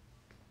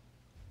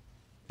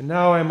 And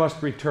now I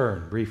must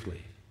return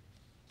briefly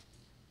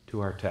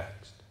to our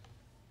text.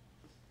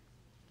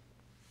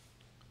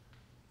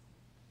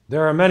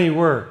 There are many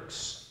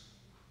works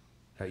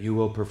that you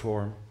will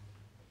perform,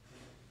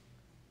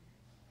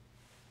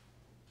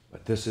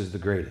 but this is the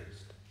greatest.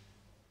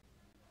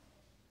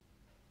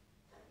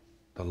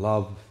 The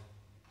love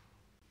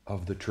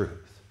of the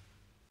truth.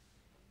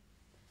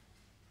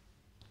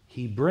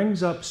 He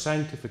brings up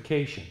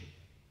sanctification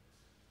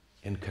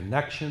in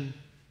connection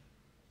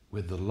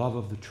with the love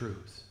of the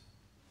truth.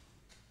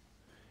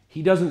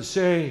 He doesn't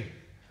say,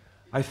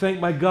 I thank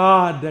my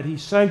God that he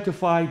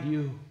sanctified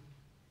you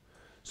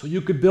so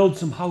you could build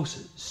some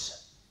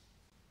houses.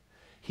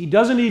 He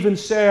doesn't even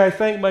say, I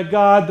thank my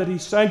God that he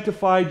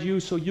sanctified you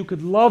so you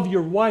could love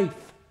your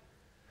wife,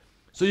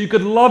 so you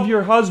could love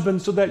your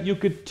husband, so that you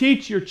could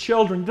teach your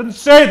children. He doesn't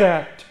say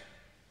that.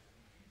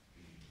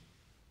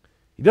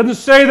 He doesn't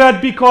say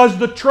that because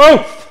the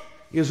truth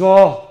is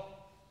all.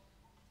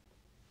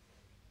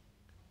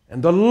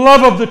 And the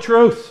love of the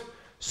truth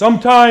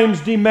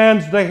sometimes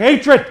demands the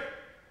hatred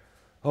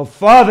of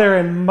father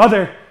and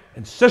mother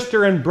and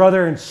sister and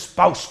brother and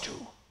spouse too.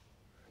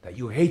 That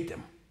you hate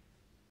them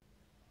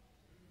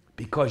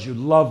because you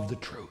love the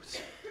truth.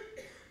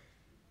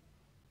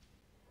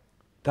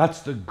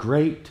 That's the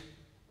great,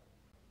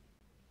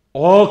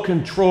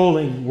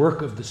 all-controlling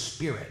work of the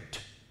Spirit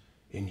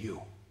in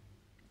you.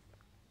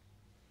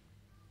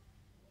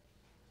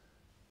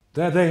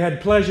 That they had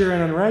pleasure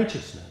in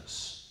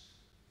unrighteousness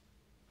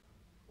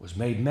was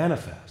made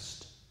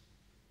manifest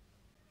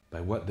by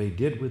what they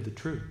did with the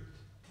truth.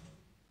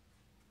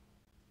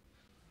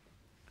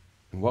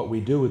 And what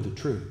we do with the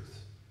truth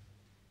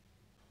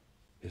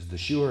is the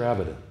sure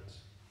evidence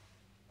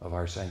of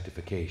our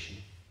sanctification.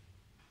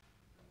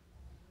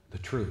 The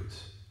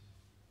truth,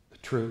 the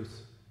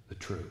truth, the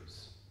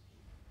truth.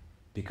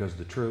 Because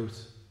the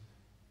truth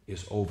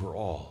is over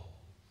all.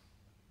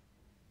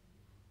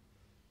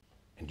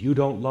 And you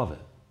don't love it.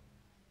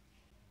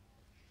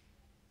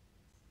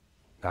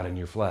 Not in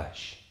your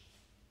flesh.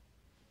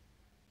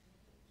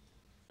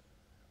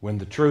 When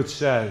the truth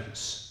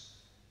says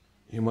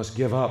you must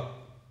give up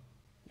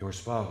your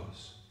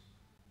spouse,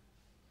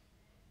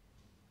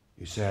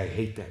 you say, I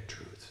hate that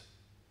truth.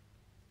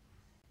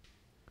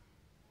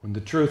 When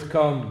the truth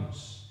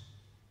comes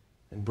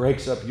and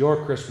breaks up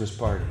your Christmas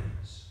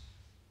parties,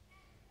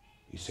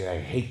 you say,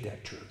 I hate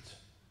that truth.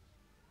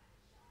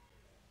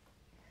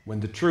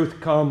 When the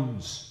truth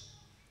comes,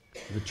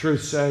 the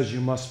truth says you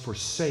must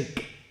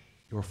forsake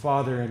your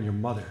father and your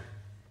mother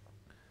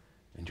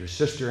and your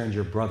sister and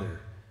your brother,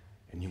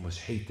 and you must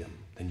hate them,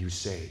 then you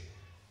say,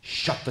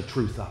 shut the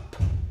truth up.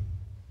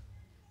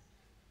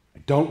 I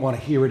don't want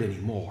to hear it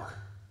anymore.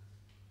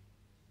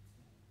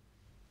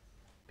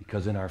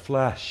 Because in our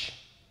flesh,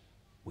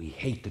 we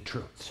hate the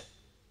truth.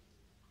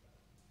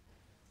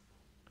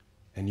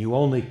 And you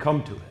only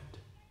come to it.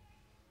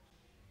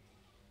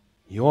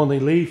 You only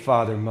leave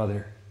father,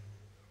 mother,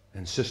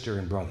 and sister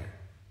and brother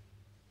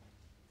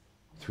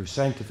through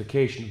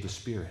sanctification of the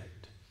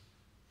Spirit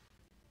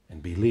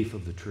and belief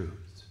of the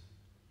truth.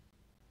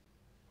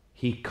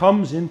 He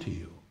comes into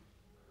you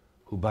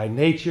who by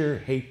nature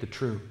hate the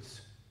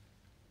truth,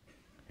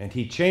 and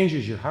he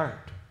changes your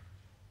heart.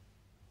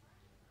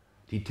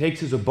 He takes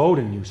his abode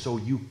in you so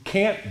you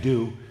can't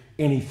do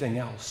anything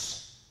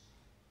else.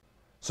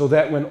 So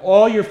that when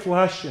all your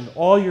flesh and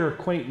all your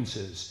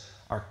acquaintances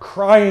are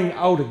crying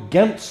out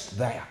against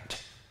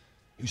that,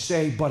 you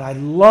say, but I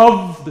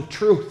love the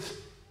truth.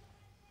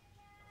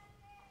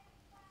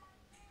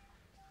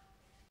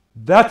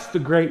 That's the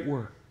great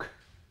work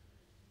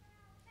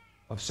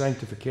of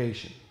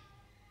sanctification.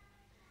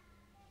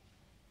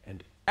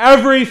 And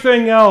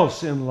everything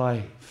else in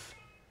life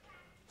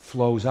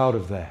flows out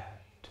of that.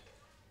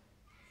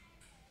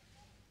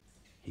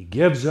 He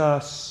gives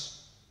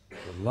us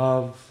the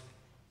love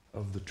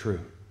of the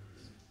truth.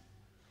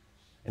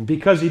 And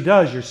because he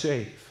does, you're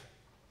safe.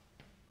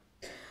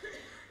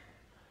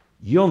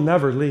 You'll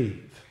never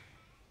leave.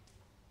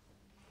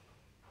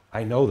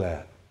 I know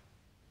that.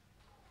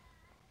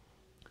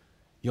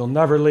 You'll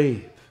never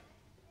leave.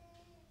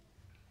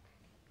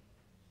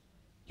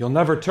 You'll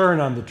never turn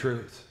on the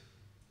truth.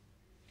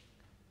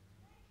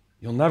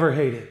 You'll never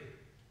hate it.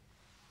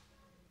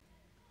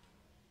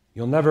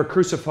 You'll never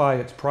crucify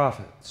its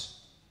prophets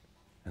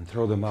and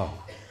throw them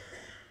out.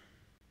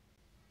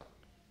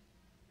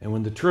 And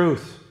when the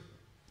truth,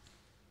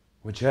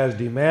 which has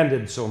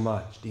demanded so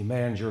much,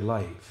 demands your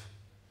life,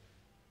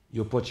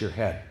 you'll put your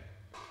head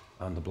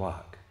on the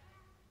block.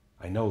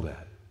 I know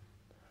that.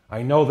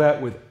 I know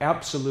that with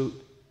absolute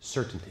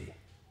certainty.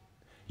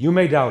 You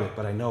may doubt it,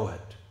 but I know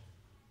it.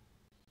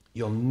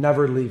 You'll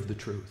never leave the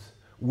truth.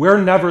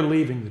 We're never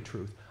leaving the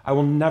truth. I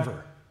will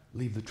never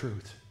leave the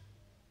truth.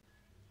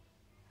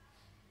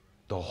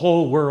 The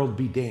whole world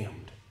be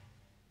damned.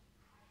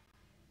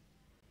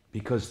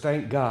 Because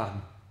thank God,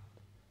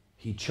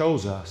 He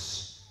chose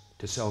us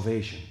to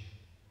salvation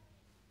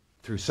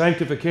through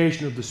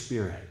sanctification of the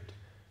Spirit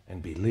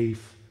and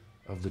belief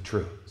of the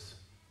truth.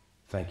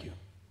 Thank you.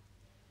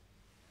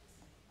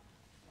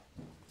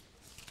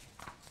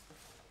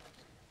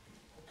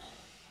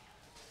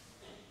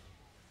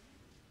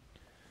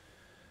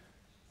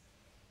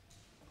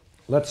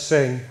 Let's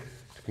sing,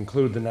 to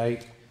conclude the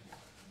night,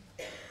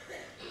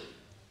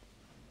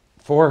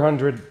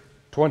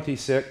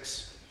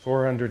 426,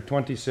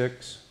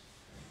 426.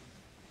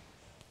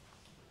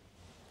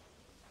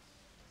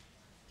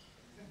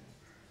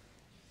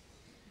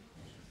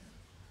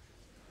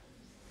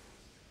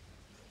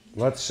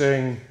 Let's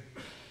sing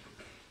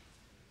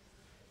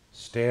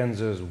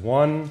stanzas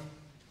 1,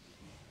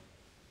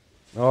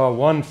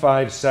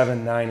 5,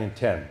 7, 9, and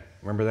 10.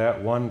 Remember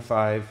that? 1,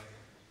 5,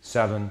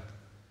 7,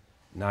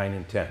 9,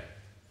 and 10.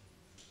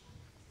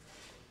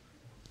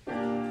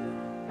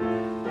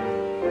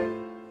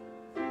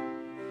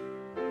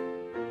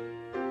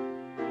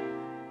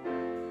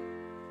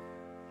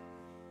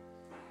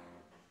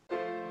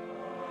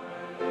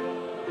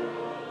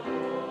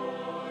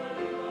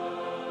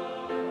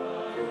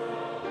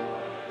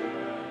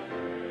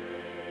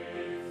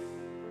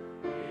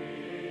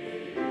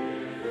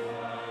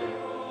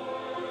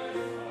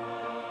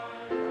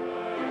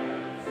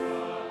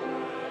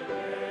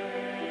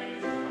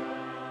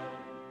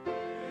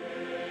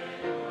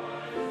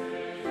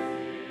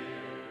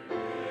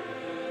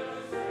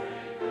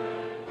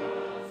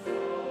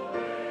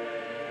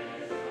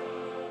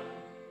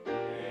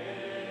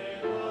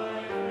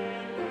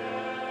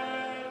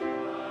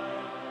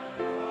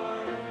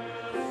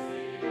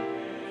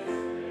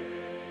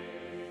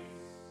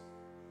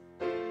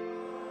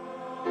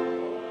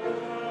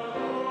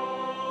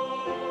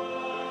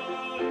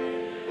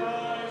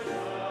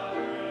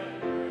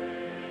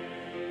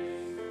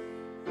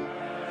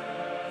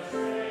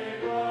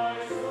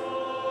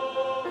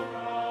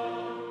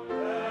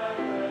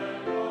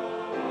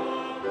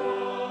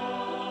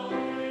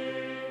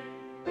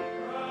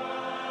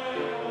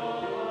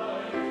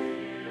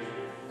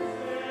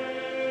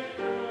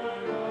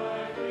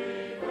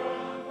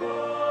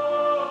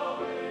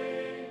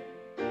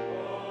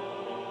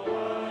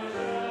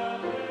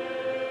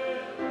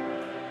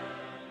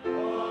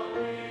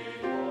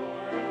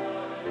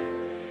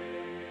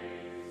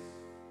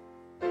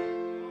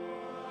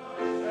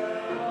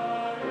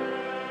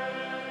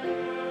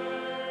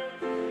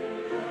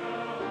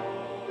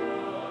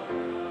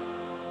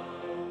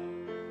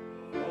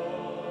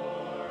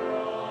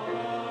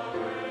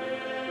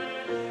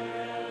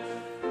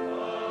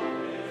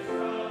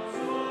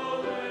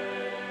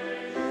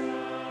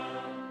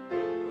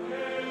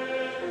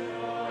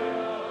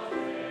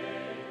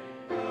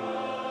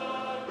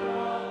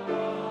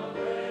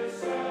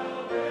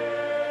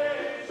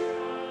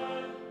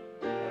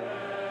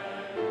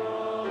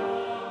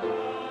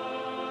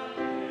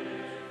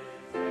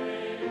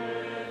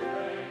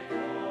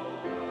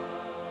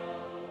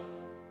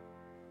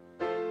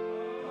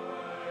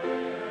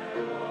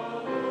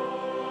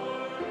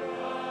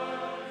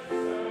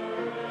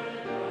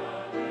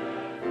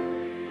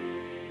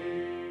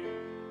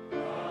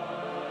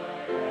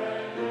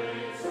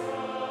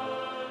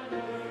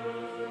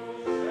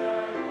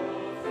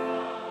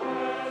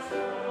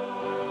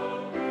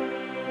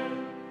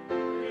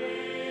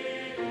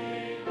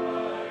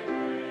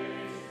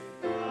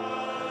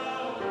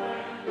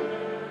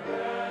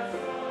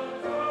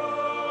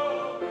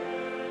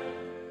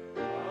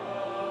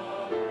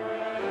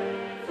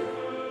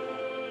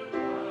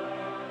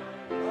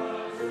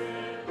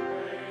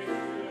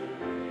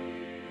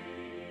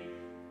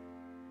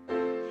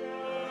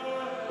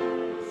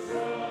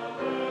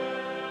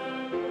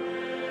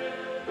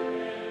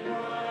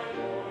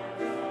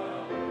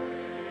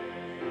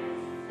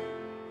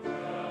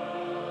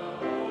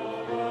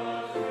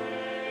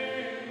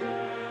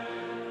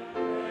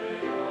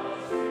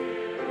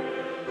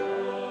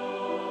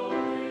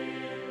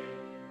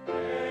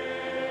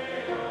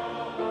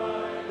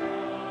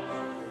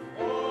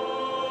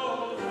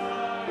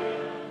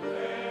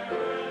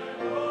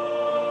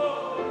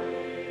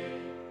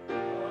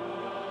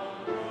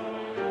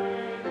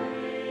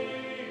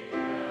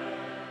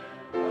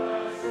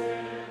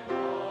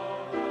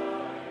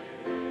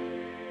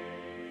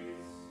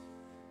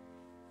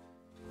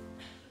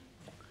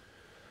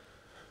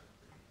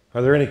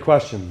 Are there any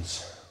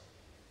questions?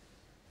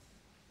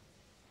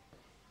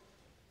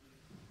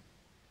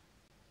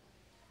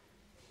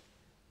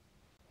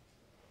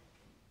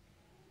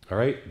 All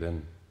right,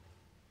 then.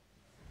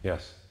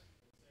 Yes.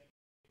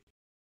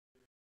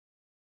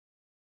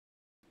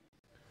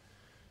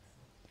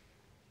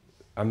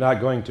 I'm not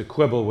going to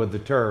quibble with the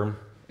term.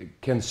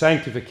 Can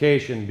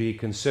sanctification be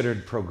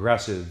considered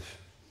progressive?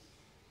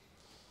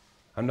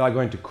 I'm not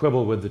going to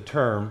quibble with the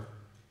term.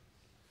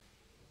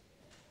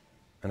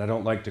 And I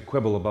don't like to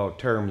quibble about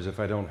terms if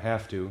I don't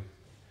have to.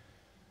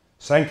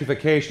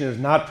 Sanctification is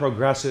not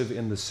progressive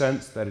in the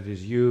sense that it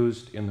is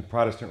used in the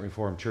Protestant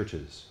Reformed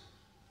churches.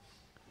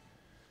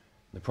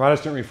 The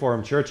Protestant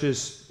Reformed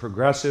churches'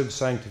 progressive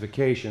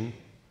sanctification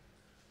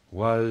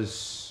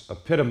was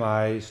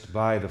epitomized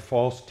by the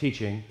false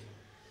teaching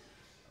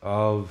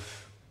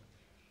of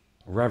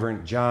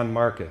Reverend John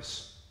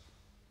Marcus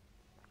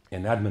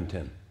in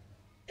Edmonton.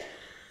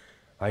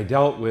 I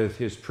dealt with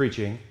his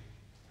preaching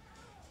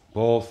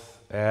both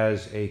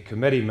as a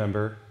committee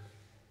member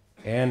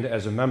and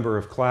as a member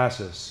of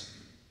classis.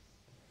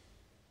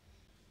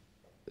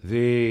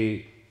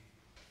 The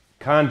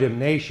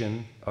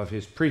condemnation of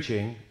his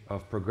preaching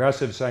of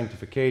progressive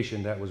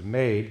sanctification that was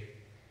made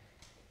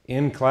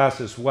in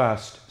Classis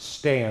West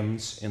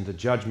stands in the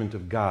judgment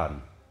of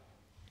God.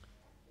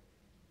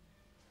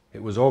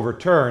 It was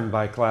overturned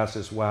by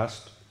Classis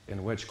West,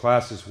 in which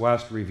Classis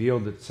West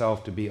revealed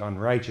itself to be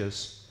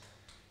unrighteous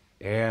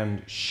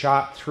and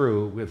shot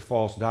through with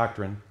false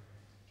doctrine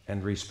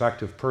and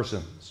respective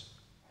persons.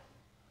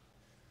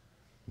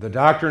 The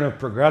doctrine of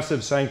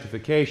progressive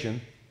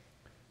sanctification,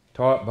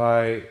 taught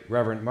by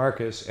Reverend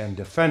Marcus and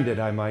defended,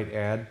 I might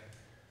add,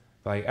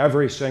 by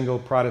every single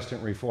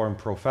Protestant Reformed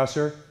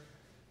professor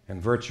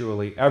and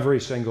virtually every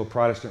single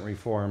Protestant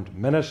Reformed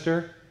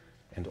minister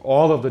and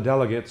all of the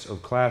delegates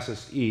of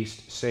Classis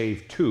East,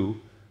 save two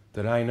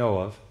that I know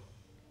of.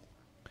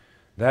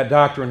 That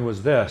doctrine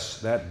was this,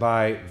 that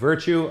by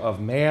virtue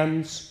of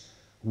man's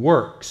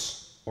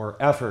works or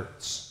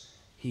efforts,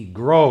 he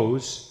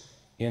grows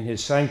in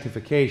his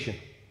sanctification.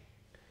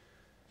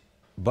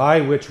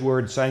 By which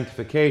word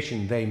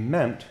sanctification they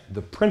meant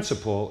the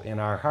principle in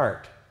our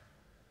heart.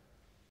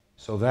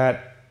 So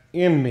that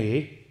in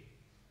me,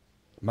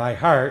 my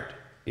heart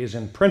is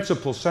in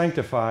principle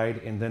sanctified,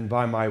 and then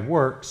by my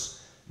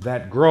works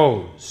that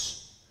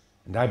grows.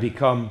 And I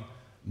become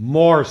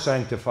more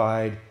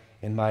sanctified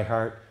in my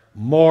heart,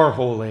 more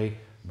holy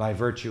by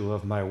virtue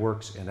of my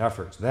works and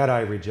efforts. That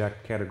I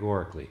reject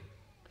categorically.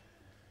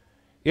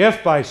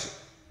 If by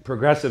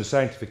progressive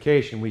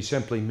sanctification we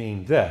simply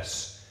mean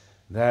this,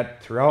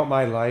 that throughout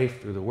my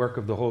life, through the work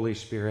of the Holy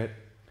Spirit,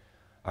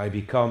 I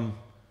become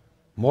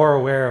more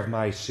aware of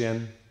my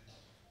sin.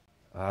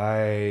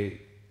 I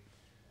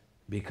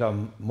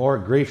become more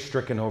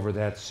grief-stricken over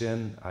that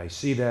sin. I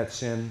see that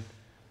sin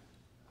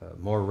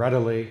more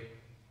readily.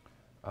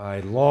 I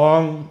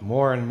long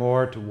more and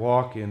more to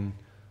walk in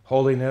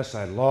holiness.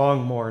 I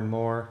long more and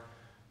more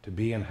to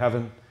be in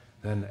heaven.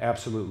 Then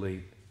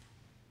absolutely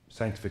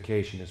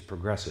sanctification is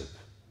progressive.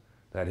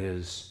 That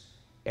is,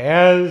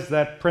 as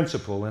that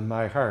principle in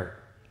my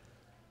heart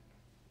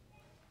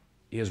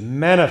is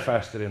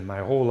manifested in my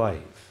whole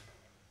life,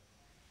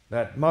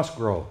 that must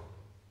grow.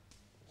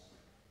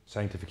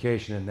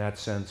 Sanctification in that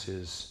sense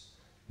is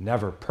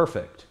never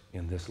perfect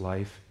in this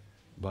life,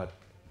 but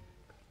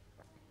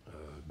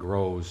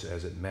grows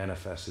as it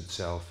manifests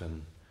itself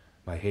in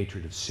my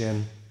hatred of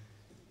sin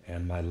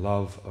and my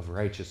love of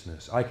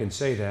righteousness. I can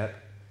say that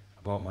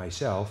about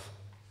myself.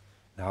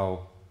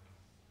 Now,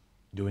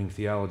 doing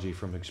theology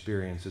from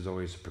experience is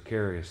always a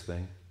precarious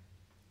thing.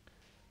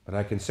 But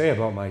I can say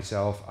about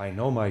myself, I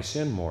know my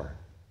sin more.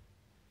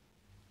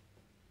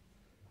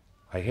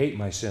 I hate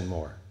my sin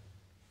more.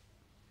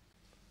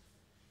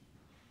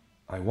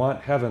 I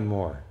want heaven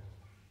more.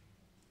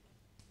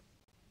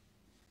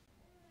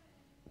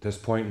 At this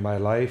point in my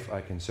life,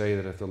 I can say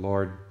that if the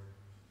Lord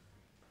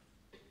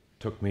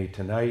took me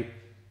tonight,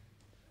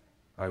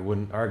 I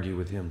wouldn't argue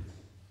with him.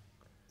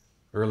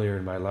 Earlier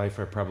in my life,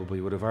 I probably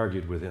would have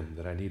argued with him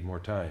that I need more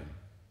time.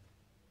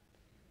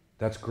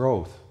 That's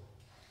growth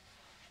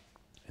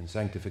and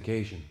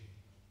sanctification.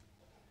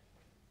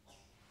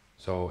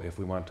 So if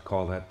we want to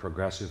call that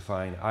progressive,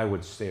 fine. I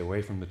would stay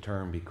away from the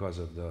term because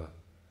of the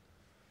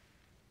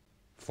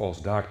false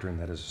doctrine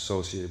that is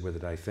associated with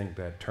it. I think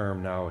that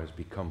term now has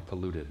become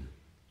polluted.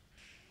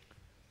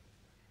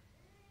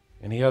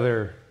 Any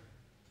other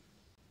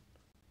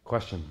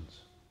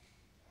questions?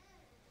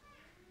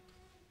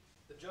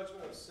 The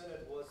judgment of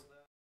Synod was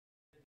that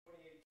in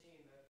 2018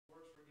 that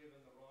works were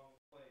given the wrong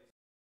place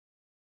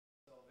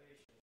in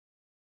salvation.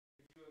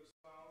 Could you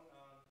expound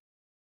on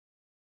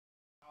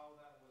how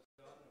that was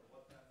done and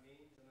what that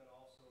means, and then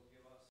also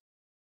give us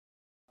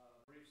a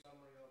brief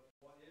summary of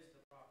what is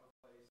the proper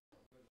place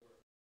of good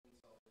work in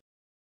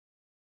salvation?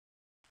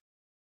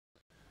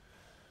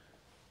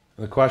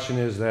 The question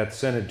is that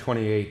Synod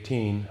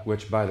 2018,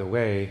 which, by the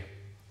way,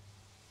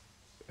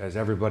 as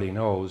everybody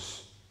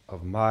knows,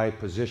 of my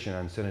position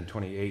on Synod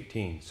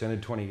 2018.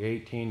 Synod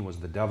 2018 was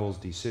the devil's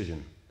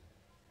decision.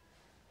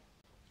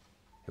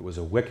 It was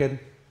a wicked,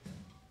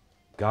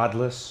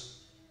 godless,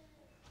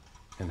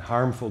 and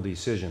harmful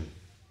decision.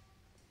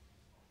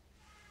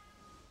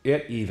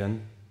 It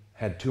even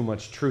had too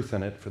much truth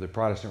in it for the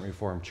Protestant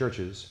Reformed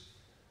churches,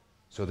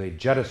 so they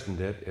jettisoned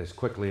it as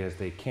quickly as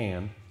they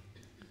can,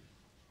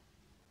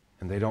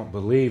 and they don't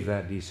believe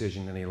that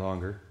decision any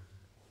longer.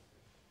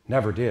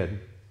 Never did.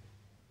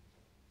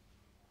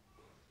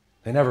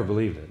 They never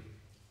believed it,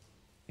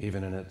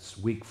 even in its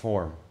weak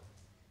form.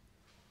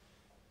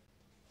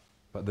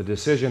 But the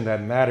decision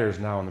that matters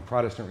now in the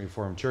Protestant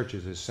Reformed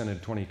churches is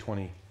Synod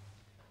 2020,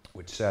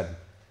 which said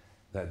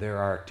that there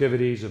are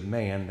activities of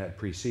man that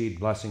precede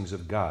blessings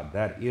of God.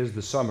 That is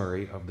the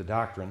summary of the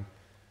doctrine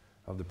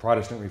of the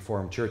Protestant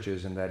Reformed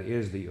churches, and that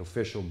is the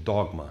official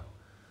dogma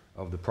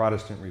of the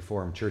Protestant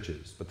Reformed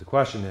churches. But the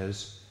question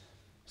is,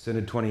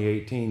 Synod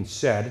 2018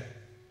 said,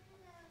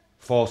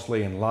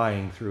 falsely and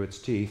lying through its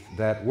teeth,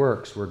 that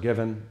works were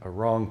given a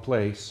wrong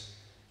place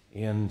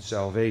in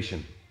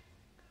salvation.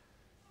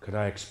 Could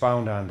I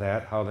expound on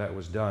that, how that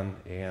was done,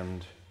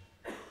 and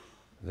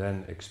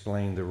then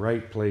explain the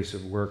right place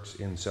of works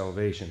in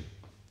salvation?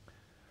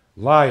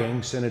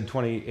 Lying, Synod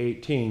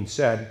 2018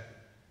 said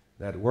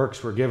that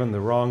works were given the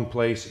wrong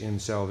place in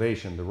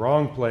salvation. The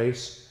wrong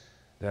place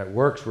that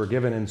works were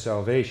given in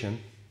salvation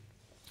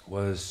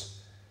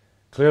was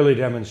clearly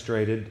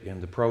demonstrated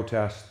in the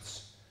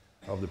protests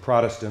of the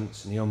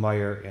Protestants, Neil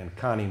Meyer and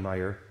Connie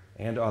Meyer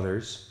and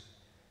others,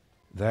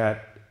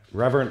 that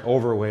Reverend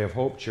Overway of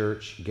Hope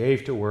Church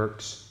gave to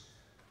works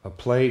a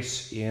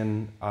place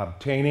in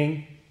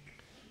obtaining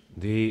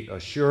the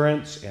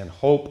assurance and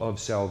hope of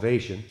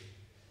salvation,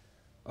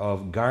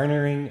 of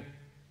garnering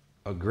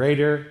a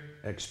greater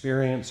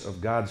experience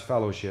of God's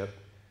fellowship,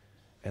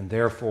 and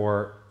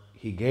therefore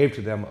he gave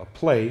to them a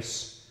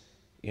place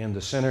in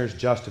the sinner's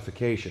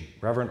justification.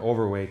 Reverend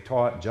Overway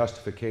taught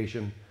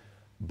justification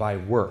by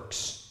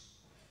works.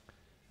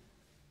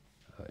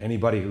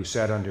 Anybody who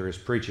sat under his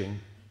preaching,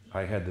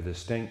 I had the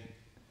distinct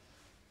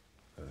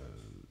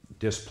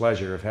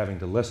displeasure of having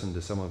to listen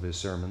to some of his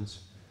sermons,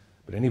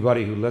 but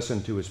anybody who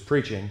listened to his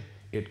preaching,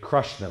 it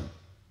crushed them.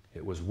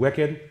 It was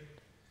wicked,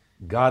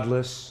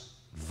 godless,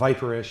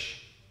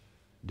 viperish,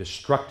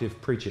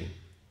 destructive preaching.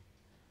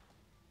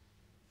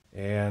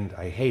 And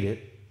I hate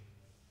it.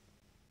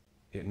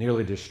 It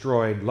nearly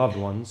destroyed loved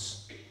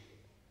ones,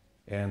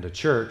 and a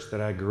church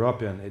that I grew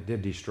up in, it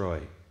did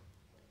destroy.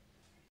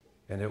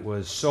 And it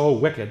was so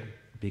wicked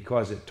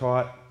because it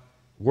taught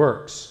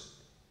works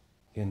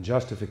in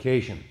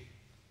justification.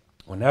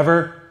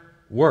 Whenever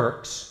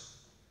works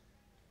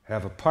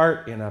have a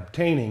part in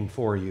obtaining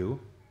for you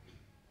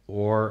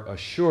or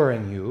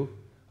assuring you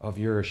of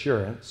your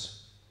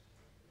assurance,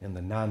 in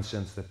the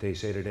nonsense that they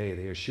say today,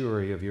 they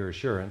assure you of your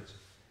assurance,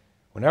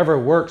 whenever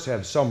works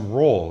have some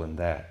role in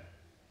that,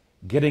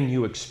 getting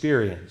you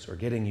experience or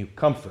getting you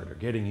comfort or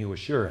getting you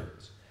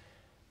assurance,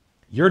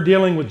 you're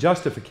dealing with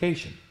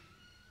justification.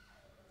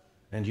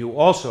 And you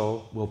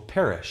also will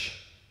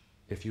perish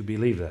if you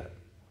believe that.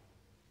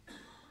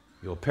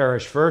 You'll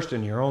perish first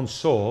in your own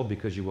soul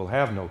because you will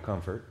have no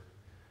comfort,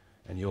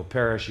 and you'll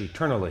perish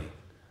eternally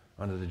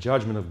under the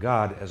judgment of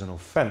God as an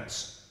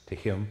offense to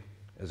Him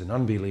as an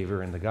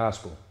unbeliever in the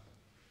gospel.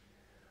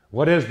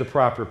 What is the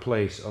proper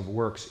place of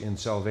works in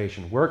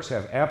salvation? Works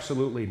have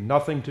absolutely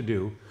nothing to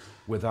do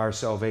with our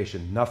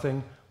salvation,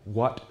 nothing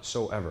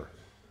whatsoever.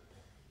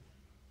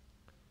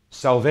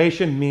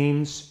 Salvation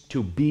means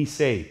to be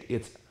saved.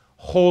 It's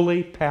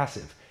wholly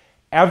passive.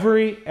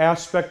 Every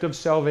aspect of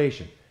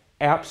salvation,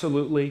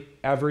 absolutely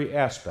every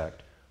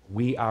aspect,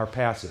 we are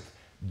passive.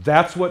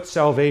 That's what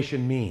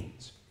salvation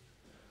means.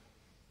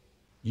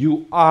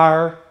 You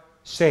are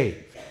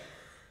saved.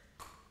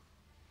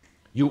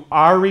 You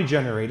are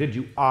regenerated.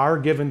 You are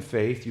given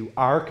faith. You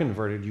are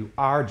converted. You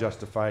are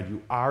justified.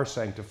 You are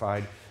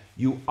sanctified.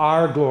 You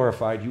are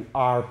glorified. You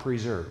are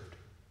preserved.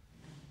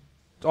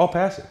 It's all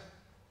passive.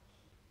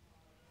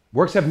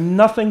 Works have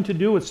nothing to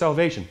do with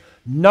salvation.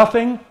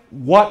 Nothing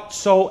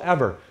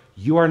whatsoever.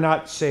 You are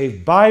not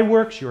saved by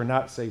works. You are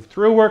not saved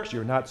through works.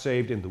 You are not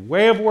saved in the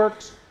way of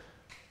works.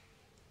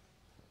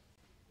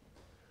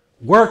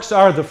 Works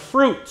are the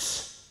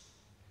fruits.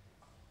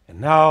 And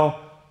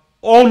now,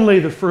 only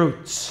the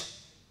fruits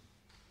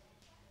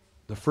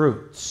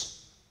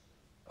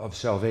of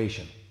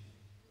salvation.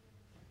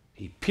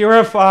 He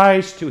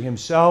purifies to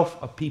himself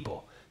a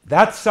people.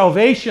 That's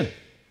salvation.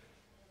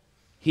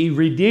 He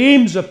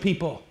redeems a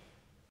people.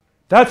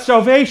 That's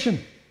salvation.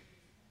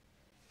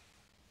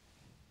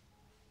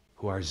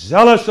 Who are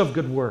zealous of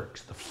good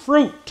works. The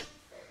fruit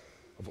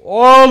of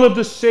all of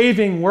the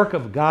saving work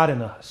of God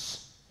in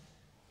us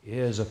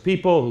is a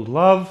people who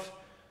love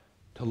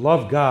to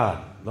love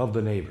God, love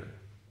the neighbor.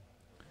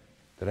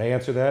 Did I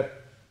answer that?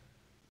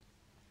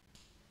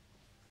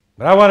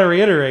 But I want to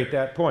reiterate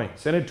that point.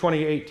 Synod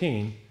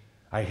 2018,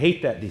 I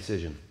hate that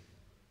decision.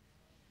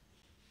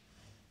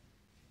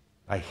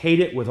 I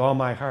hate it with all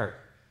my heart.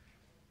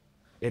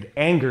 It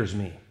angers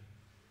me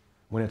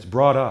when it's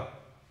brought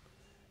up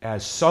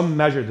as some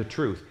measure the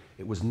truth.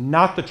 It was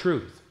not the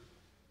truth.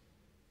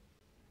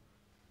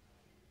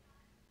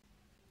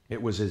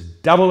 It was as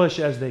devilish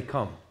as they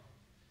come.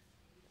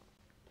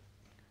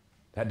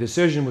 That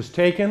decision was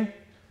taken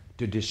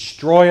to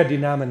destroy a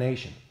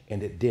denomination,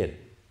 and it did.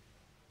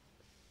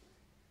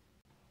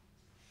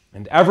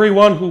 And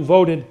everyone who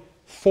voted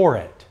for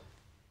it,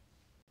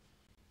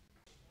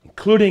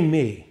 including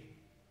me,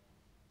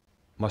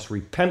 must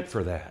repent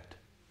for that.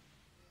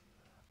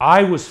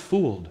 I was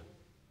fooled.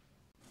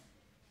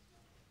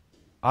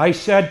 I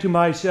said to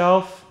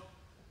myself,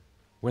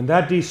 when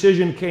that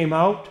decision came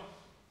out,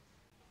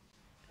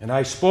 And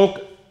I spoke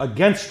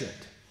against it.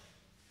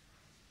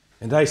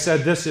 And I said,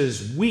 this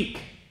is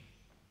weak.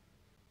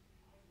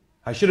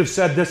 I should have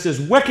said, this is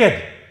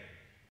wicked.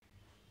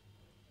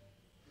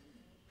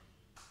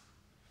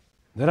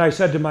 Then I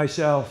said to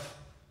myself,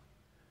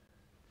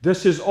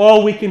 this is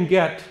all we can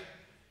get.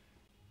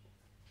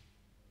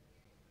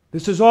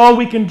 This is all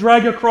we can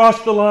drag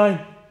across the line.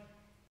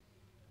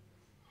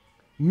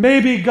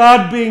 Maybe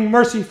God, being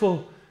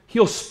merciful,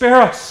 He'll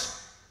spare us.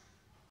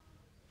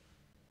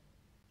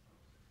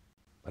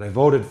 But I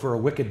voted for a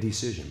wicked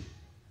decision.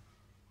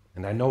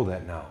 And I know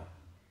that now.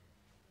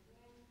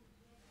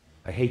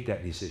 I hate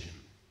that decision.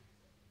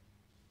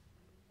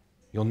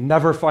 You'll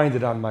never find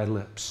it on my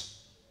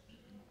lips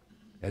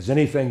as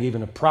anything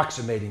even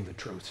approximating the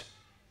truth.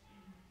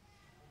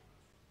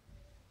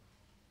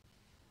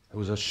 It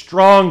was a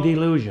strong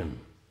delusion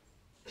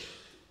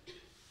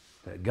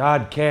that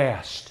God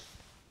cast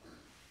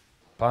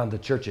upon the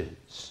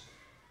churches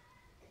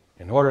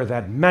in order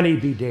that many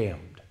be damned.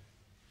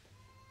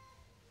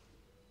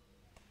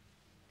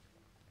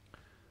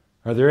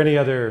 Are there any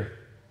other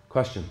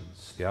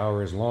questions? The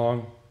hour is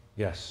long.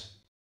 Yes.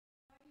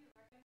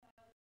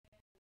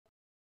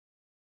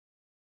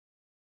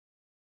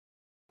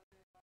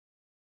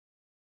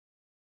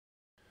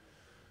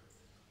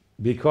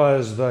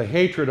 Because the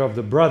hatred of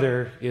the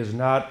brother is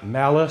not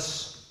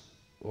malice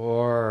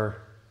or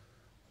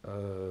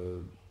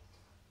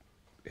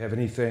have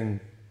anything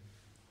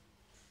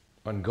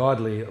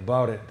ungodly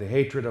about it. The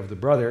hatred of the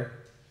brother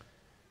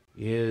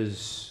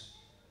is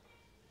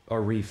a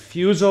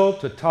refusal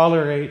to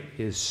tolerate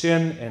his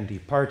sin and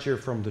departure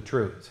from the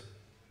truth,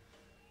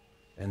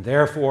 and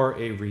therefore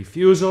a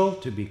refusal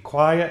to be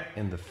quiet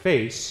in the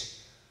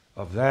face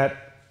of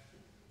that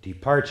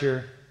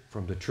departure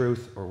from the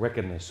truth or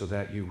wickedness, so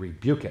that you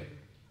rebuke it.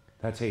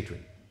 That's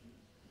hatred.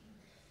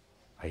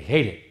 I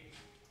hate it.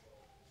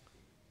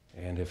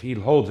 And if he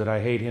holds it,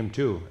 I hate him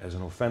too, as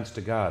an offense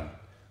to God.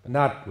 But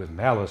not with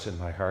malice in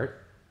my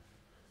heart.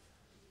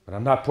 But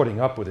I'm not putting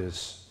up with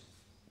his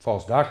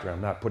false doctrine.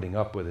 I'm not putting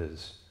up with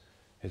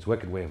his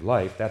wicked way of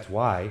life. That's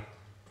why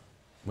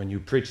when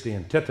you preach the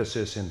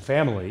antithesis in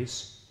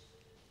families,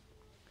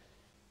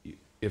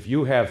 if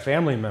you have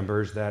family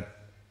members that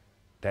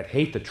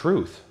hate the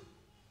truth,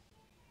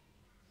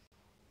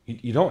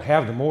 you don't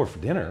have them over for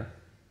dinner.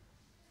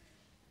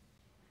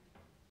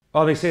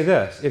 Oh, they say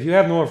this: if you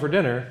have them over for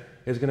dinner,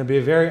 it's going to be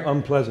a very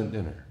unpleasant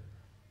dinner.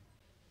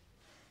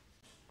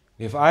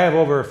 If I have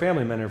over a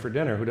family member for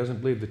dinner who doesn't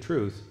believe the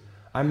truth,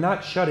 I'm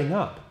not shutting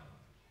up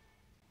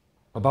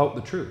about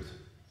the truth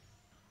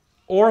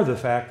or the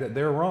fact that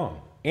they're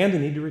wrong and they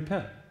need to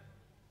repent.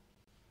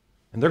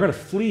 And they're going to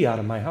flee out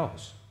of my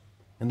house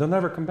and they'll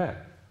never come back.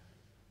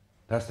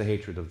 That's the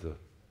hatred of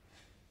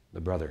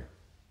the brother.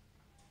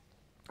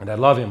 And I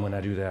love him when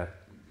I do that.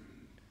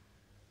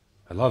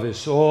 I love his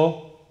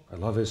soul. I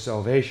love his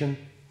salvation.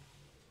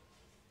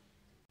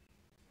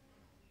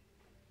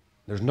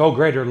 There's no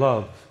greater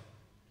love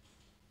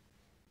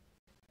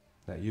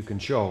that you can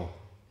show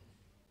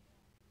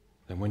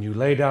than when you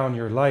lay down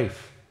your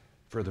life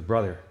for the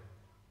brother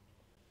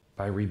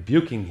by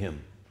rebuking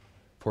him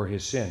for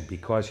his sin,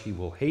 because he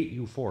will hate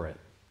you for it.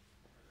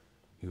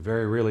 You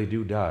very really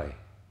do die,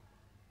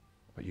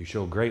 but you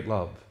show great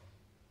love.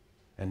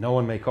 And no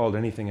one may call it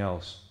anything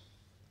else.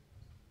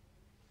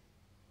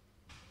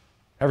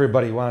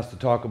 Everybody wants to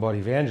talk about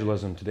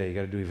evangelism today. You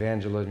got to do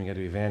evangelism, you got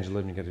to do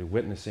evangelism, you got to do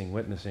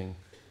witnessing.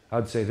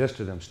 I'd say this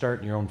to them: start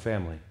in your own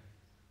family.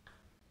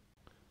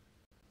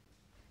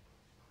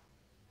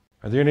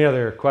 Are there any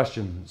other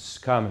questions,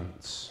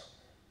 comments?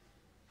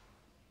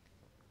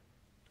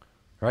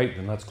 Right,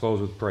 then let's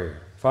close with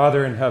prayer.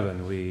 Father in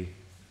heaven, we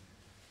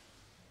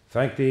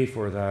thank thee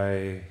for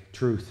thy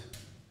truth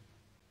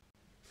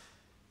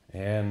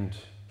and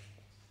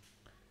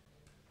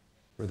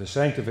for the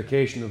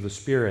sanctification of the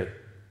Spirit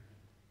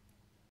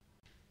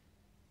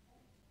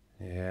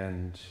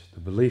and the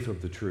belief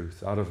of the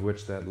truth, out of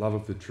which that love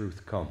of the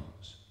truth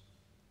comes.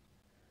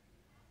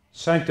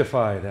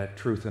 Sanctify that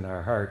truth in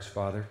our hearts,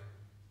 Father,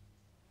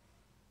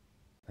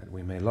 that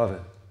we may love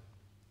it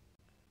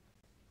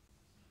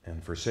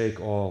and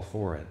forsake all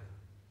for it,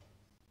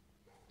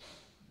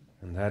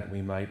 and that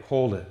we might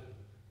hold it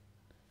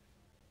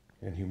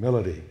in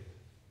humility,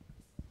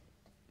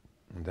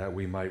 and that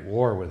we might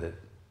war with it,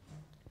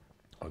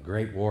 a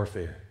great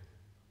warfare.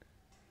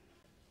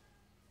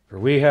 For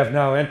we have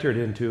now entered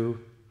into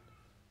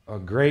a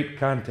great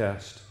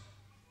contest,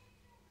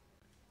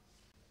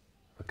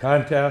 a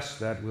contest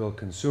that will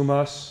consume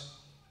us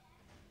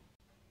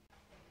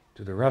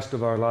to the rest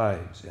of our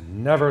lives,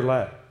 and never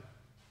let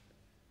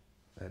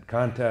that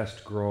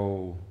contest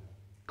grow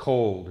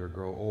cold or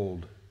grow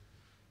old,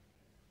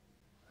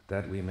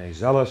 that we may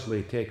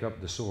zealously take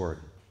up the sword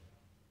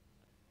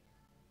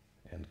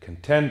and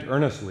contend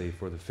earnestly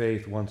for the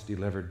faith once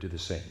delivered to the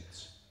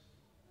saints.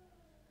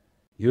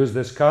 Use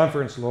this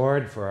conference,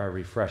 Lord, for our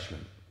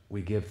refreshment.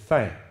 We give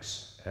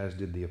thanks, as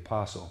did the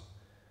apostle,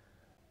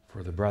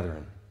 for the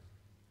brethren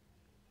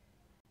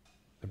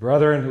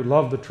who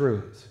love the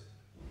truth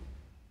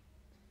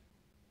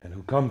and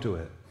who come to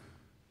it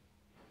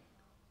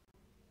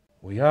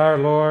We are,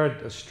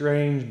 Lord, a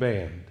strange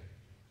band,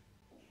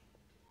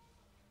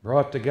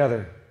 brought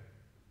together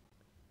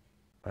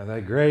by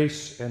thy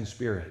grace and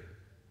Spirit,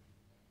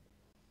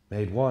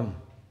 made one.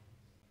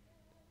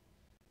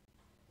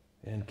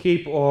 And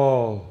keep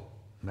all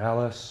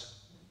malice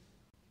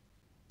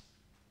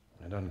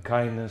and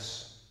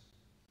unkindness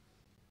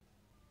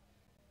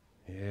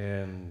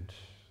and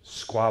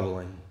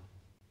squabbling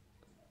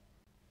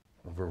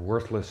over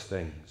worthless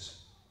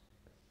things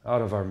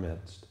out of our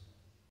midst,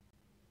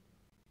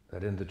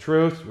 that in the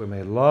truth we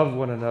may love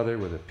one another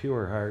with a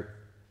pure heart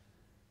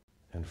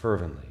and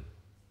fervently.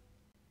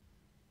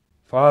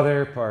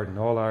 Father, pardon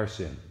all our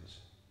sins.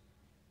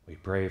 We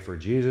pray for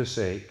Jesus'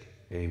 sake.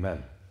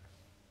 Amen.